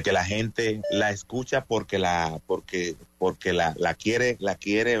la gente la escucha porque la quiere,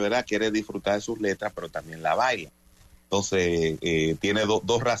 ¿verdad? Quiere disfrutar de sus letras, pero también la baila. Entonces tiene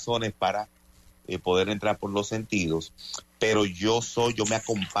dos razones para poder entrar por los sentidos, pero yo me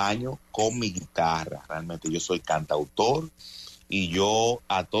acompaño con mi guitarra. Realmente yo soy cantautor y yo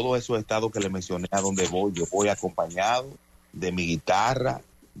a todos esos estados que le mencioné a donde voy, yo voy acompañado de mi guitarra,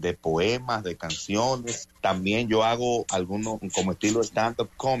 de poemas, de canciones. También yo hago algunos como estilo stand-up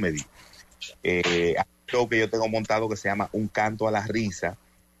comedy. Hay un show que yo tengo montado que se llama Un Canto a la Risa,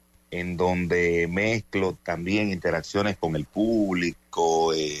 en donde mezclo también interacciones con el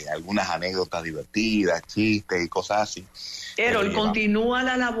público, algunas anécdotas divertidas, chistes y cosas así. Erol, continúa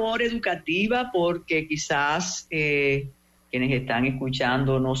la labor educativa, porque quizás quienes están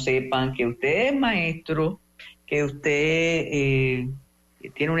escuchando no sepan que usted es maestro, que usted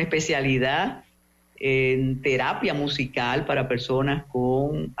tiene una especialidad en terapia musical para personas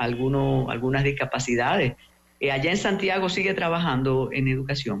con algunas discapacidades. Allá en Santiago sigue trabajando en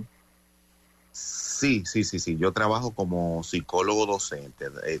educación. Sí. Yo trabajo como psicólogo docente,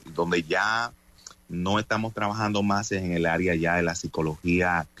 donde ya no estamos trabajando más en el área ya de la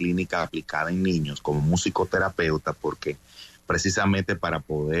psicología clínica aplicada en niños como musicoterapeuta, porque precisamente para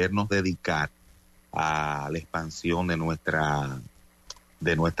podernos dedicar a la expansión de nuestro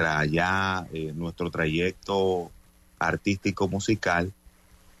trayecto artístico musical,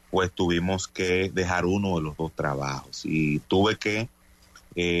 pues tuvimos que dejar uno de los dos trabajos y tuve que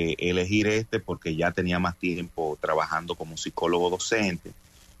elegir porque ya tenía más tiempo trabajando como psicólogo docente,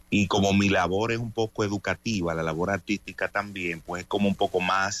 y como mi labor es un poco educativa, la labor artística también, pues es como un poco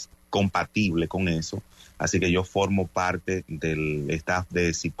más compatible con eso. Así que yo formo parte del staff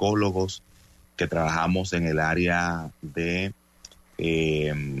de psicólogos que trabajamos en el área de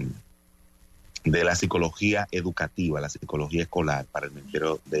la psicología educativa, la psicología escolar para el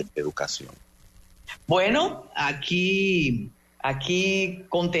Ministerio de Educación. Bueno, aquí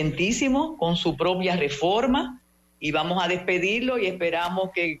contentísimo con su propia reforma, y vamos a despedirlo y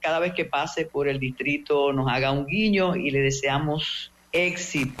esperamos que cada vez que pase por el distrito nos haga un guiño y le deseamos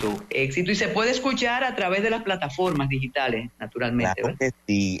éxito. Y se puede escuchar a través de las plataformas digitales, naturalmente. Claro que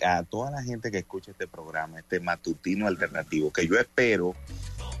sí, a toda la gente que escucha este programa, este matutino alternativo, que yo espero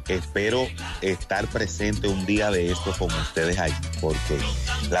espero estar presente un día de esto con ustedes allí, porque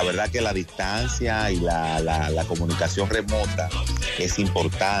la verdad que la distancia y la comunicación remota es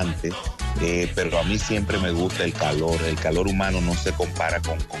importante, pero a mí siempre me gusta el calor humano no se compara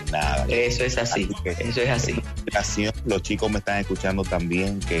con nada. Eso es así, eso es así. Los chicos me están escuchando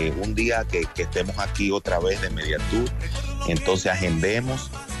también, que un día que estemos aquí otra vez de Media Tour, entonces agendemos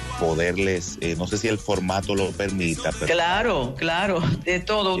poderles, no sé si el formato lo permita, pero... Claro, de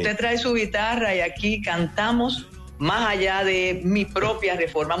todo. Usted trae su guitarra y aquí cantamos más allá de mi propia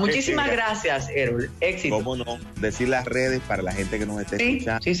reforma. Muchísimas gracias, Errol. Éxito. ¿Cómo no? Decir las redes para la gente que nos esté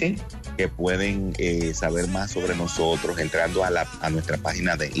escuchando, sí. que pueden saber más sobre nosotros entrando a nuestra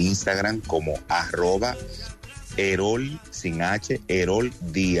página de Instagram como @Erol sin H,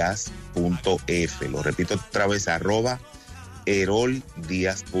 eroldiaz.f. Lo repito otra vez,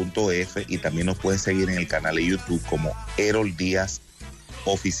 @eroldiaz.f, y también nos pueden seguir en el canal de YouTube como Erol Díaz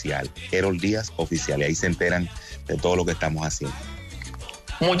Oficial, Erol Díaz Oficial, y ahí se enteran de todo lo que estamos haciendo.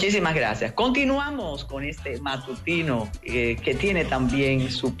 Muchísimas gracias. Continuamos con este matutino que tiene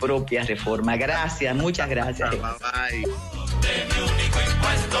también su propia reforma. Gracias, muchas gracias. Mi único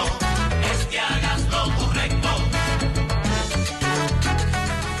impuesto es que hagas lo correcto.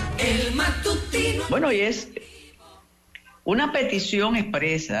 El matutino. Bueno, y es una petición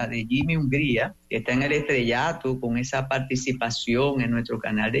expresa de Jimmy Hungría, que está en el estrellato con esa participación en nuestro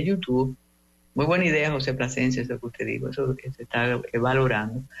canal de YouTube. Muy buena idea, José Plasencia, eso que usted dijo, eso que se está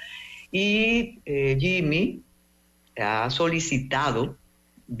valorando. Y Jimmy ha solicitado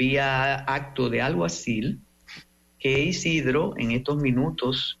vía acto de alguacil que Isidro, en estos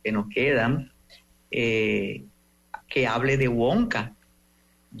minutos que nos quedan, que hable de Wonka.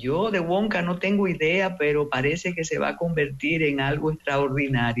 Yo de Wonka no tengo idea, pero parece que se va a convertir en algo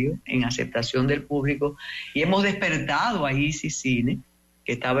extraordinario en aceptación del público, y hemos despertado a Easy Cine,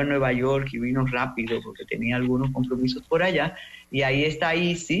 que estaba en Nueva York y vino rápido porque tenía algunos compromisos por allá, y ahí está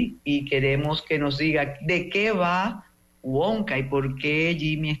Easy, y queremos que nos diga de qué va Wonka y por qué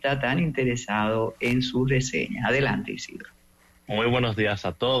Jimmy está tan interesado en su reseña. Adelante, Isidro. Muy buenos días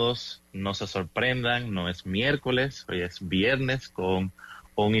a todos. No se sorprendan, no es miércoles, hoy es viernes con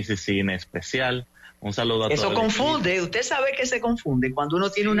un Easy Cine especial. Un saludo a todos. Eso confunde, usted sabe que se confunde cuando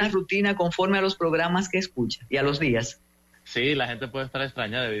uno tiene una rutina conforme a los programas que escucha y a los días. Sí, la gente puede estar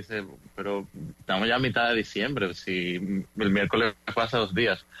extrañada y dice, pero estamos ya a mitad de diciembre, si el miércoles fue hace 2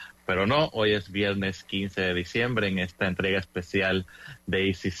 días. Pero no, hoy es viernes 15 de diciembre en esta entrega especial de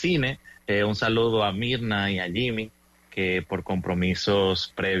Easy Cine. Un saludo a Mirna y a Jimmy, que por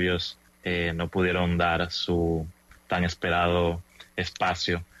compromisos previos no pudieron dar su tan esperado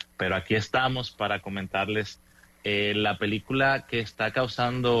espacio, pero aquí estamos para comentarles la película que está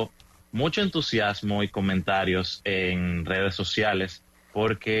causando mucho entusiasmo y comentarios en redes sociales,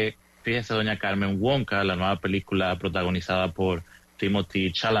 porque fíjese, doña Carmen, Wonka, la nueva película protagonizada por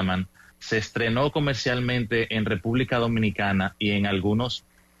Timothy Chalamet, se estrenó comercialmente en República Dominicana y en algunos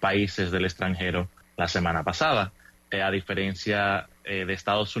países del extranjero la semana pasada, a diferencia de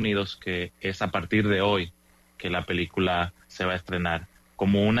Estados Unidos, que es a partir de hoy que la película se va a estrenar,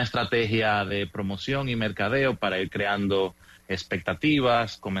 como una estrategia de promoción y mercadeo para ir creando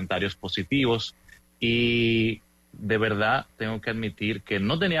expectativas, comentarios positivos, y de verdad tengo que admitir que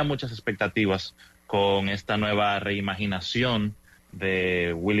no tenía muchas expectativas con esta nueva reimaginación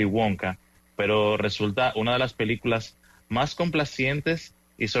de Willy Wonka, pero resulta una de las películas más complacientes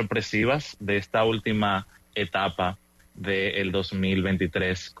y sorpresivas de esta última etapa del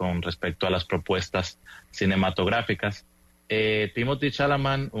 2023 con respecto a las propuestas cinematográficas. Timothy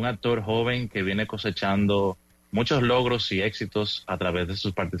Chalamet, un actor joven que viene cosechando muchos logros y éxitos a través de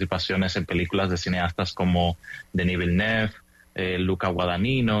sus participaciones en películas de cineastas como Denis Villeneuve, Luca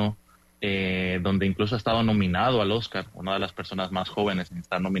Guadagnino, donde incluso ha estado nominado al Oscar, una de las personas más jóvenes en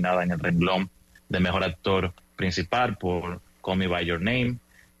estar nominada en el renglón de Mejor Actor Principal por Call Me By Your Name,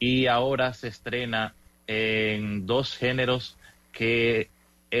 y ahora se estrena en 2 géneros que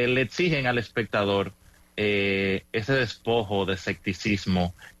le exigen al espectador ese despojo de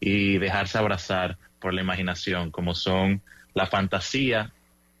escepticismo y dejarse abrazar por la imaginación, como son la fantasía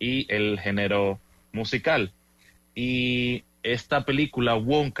y el género musical. Y esta película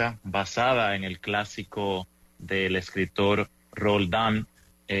Wonka, basada en el clásico del escritor Roald Dahl,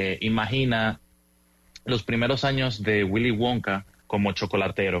 imagina los primeros años de Willy Wonka como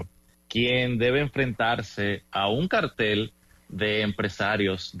chocolatero, quien debe enfrentarse a un cartel de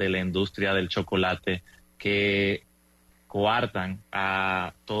empresarios de la industria del chocolate que coartan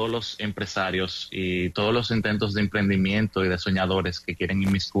a todos los empresarios y todos los intentos de emprendimiento y de soñadores que quieren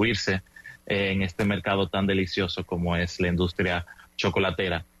inmiscuirse en este mercado tan delicioso como es la industria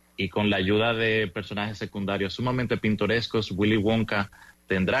chocolatera. y con la ayuda de personajes secundarios sumamente pintorescos, Willy Wonka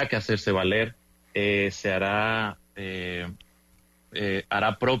tendrá que hacerse valer,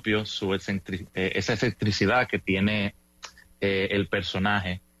 hará propio esa excentricidad que tiene el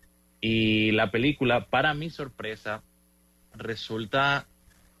personaje. Y la película, para mi sorpresa, resulta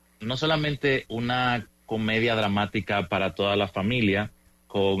no solamente una comedia dramática para toda la familia,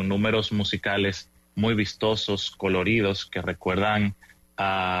 con números musicales muy vistosos, coloridos, que recuerdan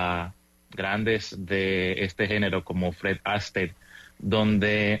a grandes de este género como Fred Astaire,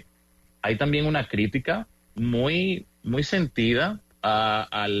 donde hay también una crítica muy, muy sentida a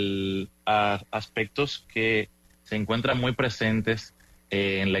aspectos que se encuentran muy presentes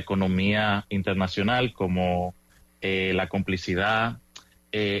en la economía internacional, como la complicidad,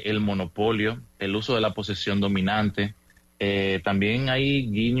 el monopolio, el uso de la posesión dominante. También hay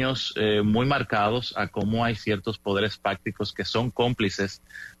guiños muy marcados a cómo hay ciertos poderes fácticos que son cómplices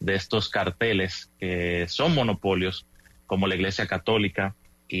de estos carteles, que son monopolios, como la Iglesia Católica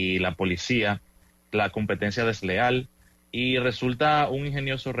y la policía, la competencia desleal, y resulta un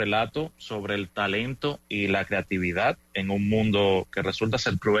ingenioso relato sobre el talento y la creatividad en un mundo que resulta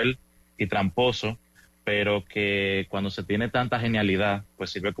ser cruel y tramposo, pero que cuando se tiene tanta genialidad,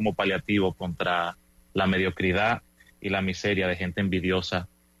 pues sirve como paliativo contra la mediocridad y la miseria de gente envidiosa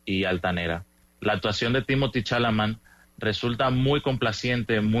y altanera. La actuación de Timothy Chalamet resulta muy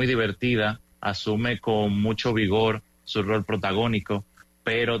complaciente, muy divertida, asume con mucho vigor su rol protagónico,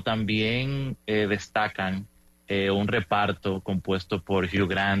 pero también destacan un reparto compuesto por Hugh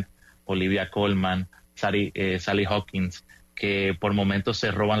Grant, Olivia Colman, Sally Hawkins, que por momentos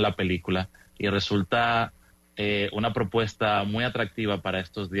se roban la película, y resulta una propuesta muy atractiva para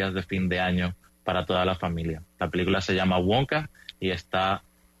estos días de fin de año para toda la familia. La película se llama Wonka y está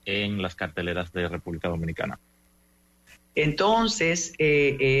en las carteleras de República Dominicana. Entonces,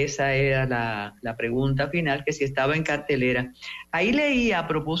 esa era la pregunta final, que si estaba en cartelera. Ahí leí, a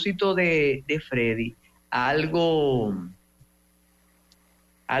propósito de Freddy, algo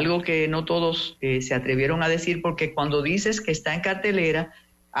que no todos se atrevieron a decir, porque cuando dices que está en cartelera,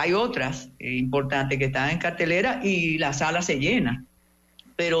 hay otras importantes que están en cartelera y la sala se llena.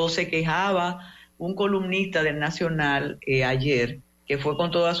 Pero se quejaba un columnista del Nacional ayer, que fue con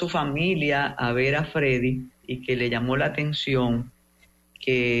toda su familia a ver a Freddy y que le llamó la atención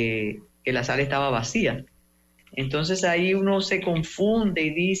que la sala estaba vacía. Entonces ahí uno se confunde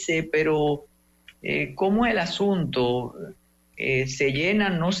y dice, pero ¿cómo es el asunto? ¿Se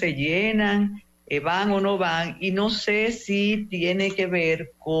llenan, no se llenan? ¿Van o no van? Y no sé si tiene que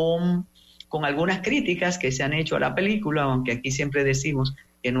ver con algunas críticas que se han hecho a la película, aunque aquí siempre decimos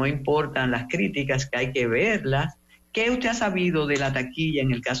que no importan las críticas, que hay que verlas. ¿Qué usted ha sabido de la taquilla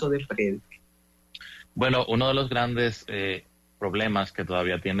en el caso de Freddy? Bueno, uno de los grandes problemas que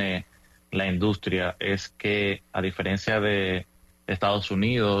todavía tiene la industria es que, a diferencia de Estados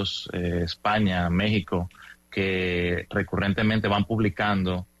Unidos, España, México, que recurrentemente van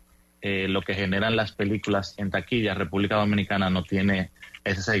publicando lo que generan las películas en taquilla, República Dominicana no tiene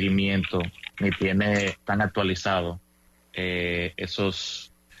ese seguimiento ni tiene tan actualizado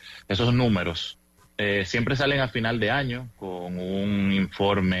esos números. Siempre salen a final de año con un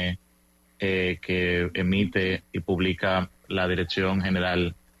informe que emite y publica la Dirección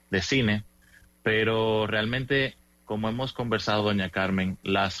General de Cine, pero realmente, como hemos conversado, doña Carmen,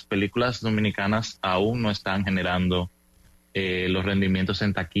 las películas dominicanas aún no están generando los rendimientos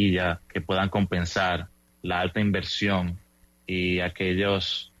en taquilla que puedan compensar la alta inversión y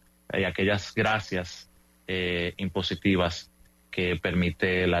aquellas gracias impositivas que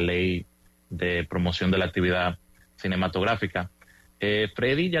permite la ley de promoción de la actividad cinematográfica.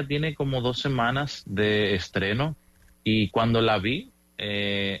 Freddy ya tiene como 2 semanas de estreno, y cuando la vi,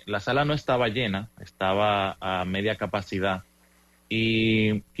 la sala no estaba llena, estaba a media capacidad,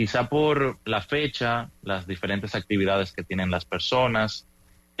 y quizá por la fecha, las diferentes actividades que tienen las personas,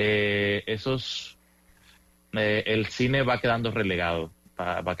 el cine va quedando relegado,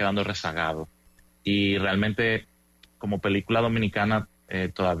 va quedando rezagado, y realmente como película dominicana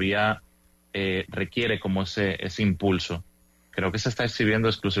todavía requiere como ese impulso. Creo que se está exhibiendo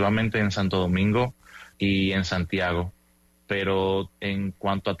exclusivamente en Santo Domingo y en Santiago, pero en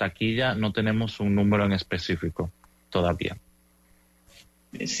cuanto a taquilla no tenemos un número en específico todavía.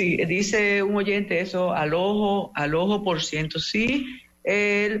 Sí, dice un oyente eso, al ojo por ciento. Sí,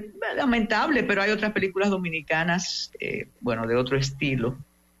 lamentable, pero hay otras películas dominicanas, de otro estilo,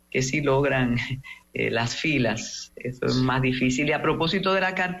 que sí logran las filas. Eso es más difícil. Y a propósito de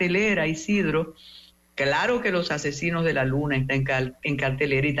la cartelera, Isidro, claro que Los Asesinos de la Luna está en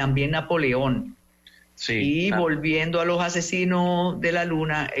cartelera, y también Napoleón. Sí, y volviendo a los asesinos de la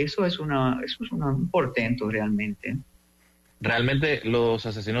luna, eso es un portento realmente. Realmente Los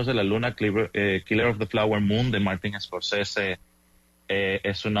asesinos de la luna, Killer of the Flower Moon de Martin Scorsese,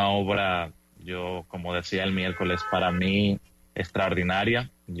 es una obra, yo como decía el miércoles, para mí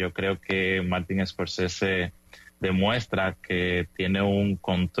extraordinaria. Yo creo que Martin Scorsese demuestra que tiene un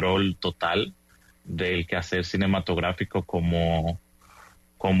control total del quehacer cinematográfico como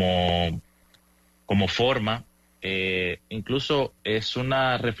forma. Incluso es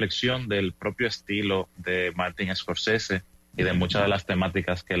una reflexión del propio estilo de Martin Scorsese y de muchas de las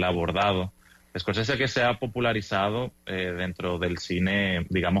temáticas que él ha abordado. Scorsese, que se ha popularizado dentro del cine,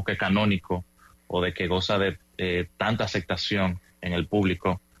 digamos que canónico, o de que goza de tanta aceptación en el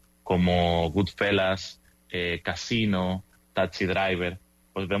público, como Goodfellas, Casino, Taxi Driver.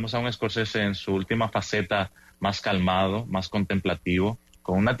 Pues vemos a un Scorsese en su última faceta más calmado, más contemplativo,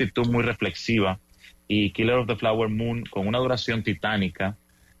 con una actitud muy reflexiva. Y Killer of the Flower Moon, con una duración titánica,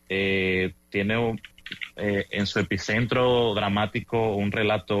 tiene en su epicentro dramático un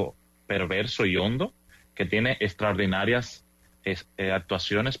relato perverso y hondo, que tiene extraordinarias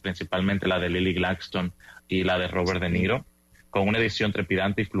actuaciones, principalmente la de Lily Gladstone y la de Robert De Niro, con una edición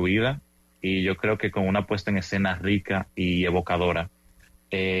trepidante y fluida, y yo creo que con una puesta en escena rica y evocadora.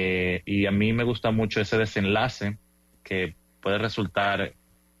 Y a mí me gusta mucho ese desenlace, que puede resultar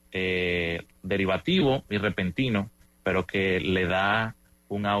derivativo y repentino, pero que le da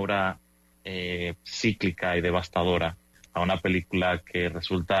un aura cíclica y devastadora a una película que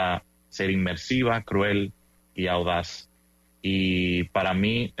resulta ser inmersiva, cruel y audaz. Y para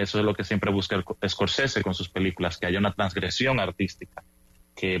mí eso es lo que siempre busca Scorsese con sus películas, que haya una transgresión artística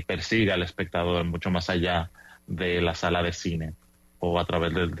que persiga al espectador mucho más allá de la sala de cine o a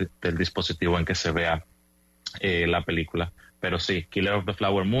través del dispositivo en que se vea la película. Pero sí, Killer of the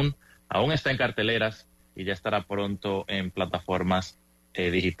Flower Moon aún está en carteleras y ya estará pronto en plataformas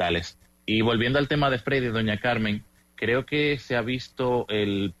digitales. Y volviendo al tema de Freddy, doña Carmen, creo que se ha visto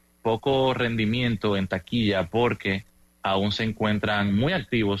el poco rendimiento en taquilla porque aún se encuentran muy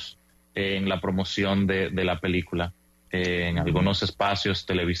activos en la promoción de la película, en algunos espacios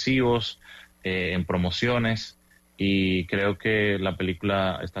televisivos, en promociones, y creo que la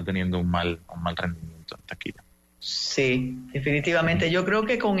película está teniendo un mal rendimiento en taquilla. Sí, definitivamente. Yo creo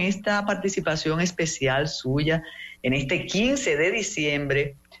que con esta participación especial suya en este 15 de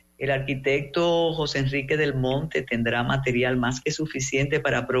diciembre, el arquitecto José Enrique del Monte tendrá material más que suficiente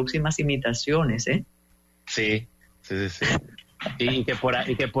para próximas imitaciones, ¿eh? Sí. Y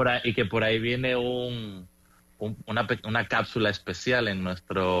que por ahí viene una cápsula especial en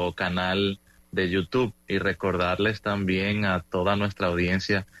nuestro canal de YouTube, y recordarles también a toda nuestra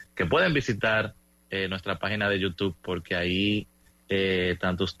audiencia que pueden visitar nuestra página de YouTube, porque ahí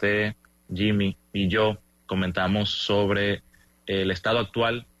tanto usted, Jimmy y yo comentamos sobre el estado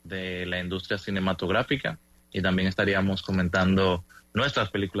actual de la industria cinematográfica, y también estaríamos comentando nuestras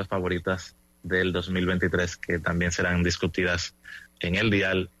películas favoritas del 2023, que también serán discutidas en el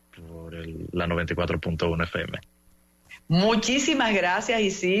dial por la 94.1 FM. Muchísimas gracias,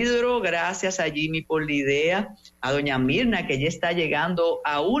 Isidro, gracias a Jimmy por la idea, a doña Mirna, que ya está llegando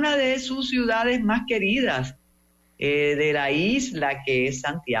a una de sus ciudades más queridas de la isla, que es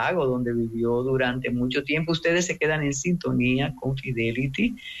Santiago, donde vivió durante mucho tiempo. Ustedes se quedan en sintonía con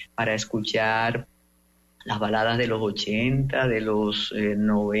Fidelity para escuchar las baladas de los 80, de los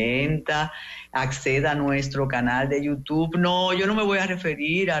 90. Acceda a nuestro canal de YouTube. No, yo no me voy a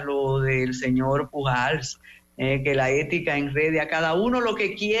referir a lo del señor Pujals, que la ética enrede a cada uno. Lo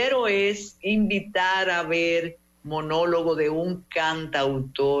que quiero es invitar a ver monólogo de un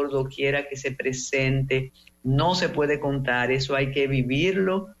cantautor, doquiera que se presente. No se puede contar, eso hay que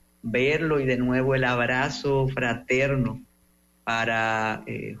vivirlo, verlo, y de nuevo el abrazo fraterno para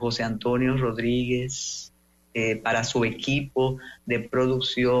José Antonio Rodríguez, para su equipo de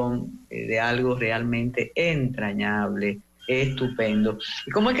producción, de algo realmente entrañable, estupendo.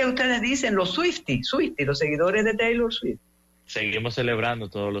 ¿Y cómo es que ustedes dicen? Los Swifties, los seguidores de Taylor Swift. Seguimos celebrando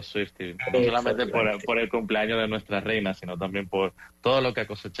todos los Swifties, no solamente por el cumpleaños de nuestra reina, sino también por todo lo que ha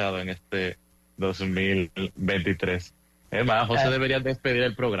cosechado en este 2023. Es más, José debería despedir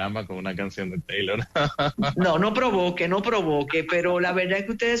el programa con una canción de Taylor. No provoque, pero la verdad es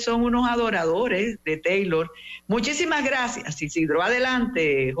que ustedes son unos adoradores de Taylor. Muchísimas gracias, Isidro.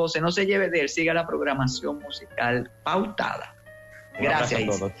 Adelante, José, no se lleve de él, siga la programación musical pautada. Gracias, a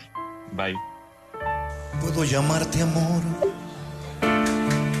todos. Bye. Puedo llamarte amor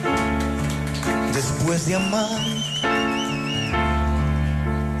después de amar,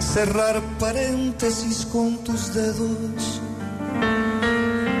 cerrar paréntesis con tus dedos,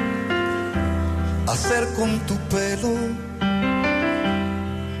 hacer con tu pelo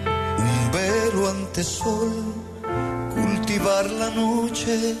un velo ante sol, cultivar la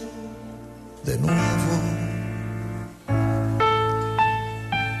noche de nuevo.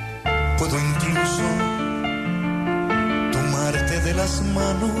 Puedo incluso tomarte de las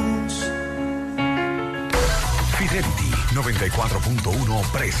manos. Fidelity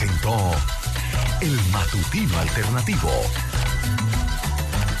 94.1 presentó El Matutino Alternativo.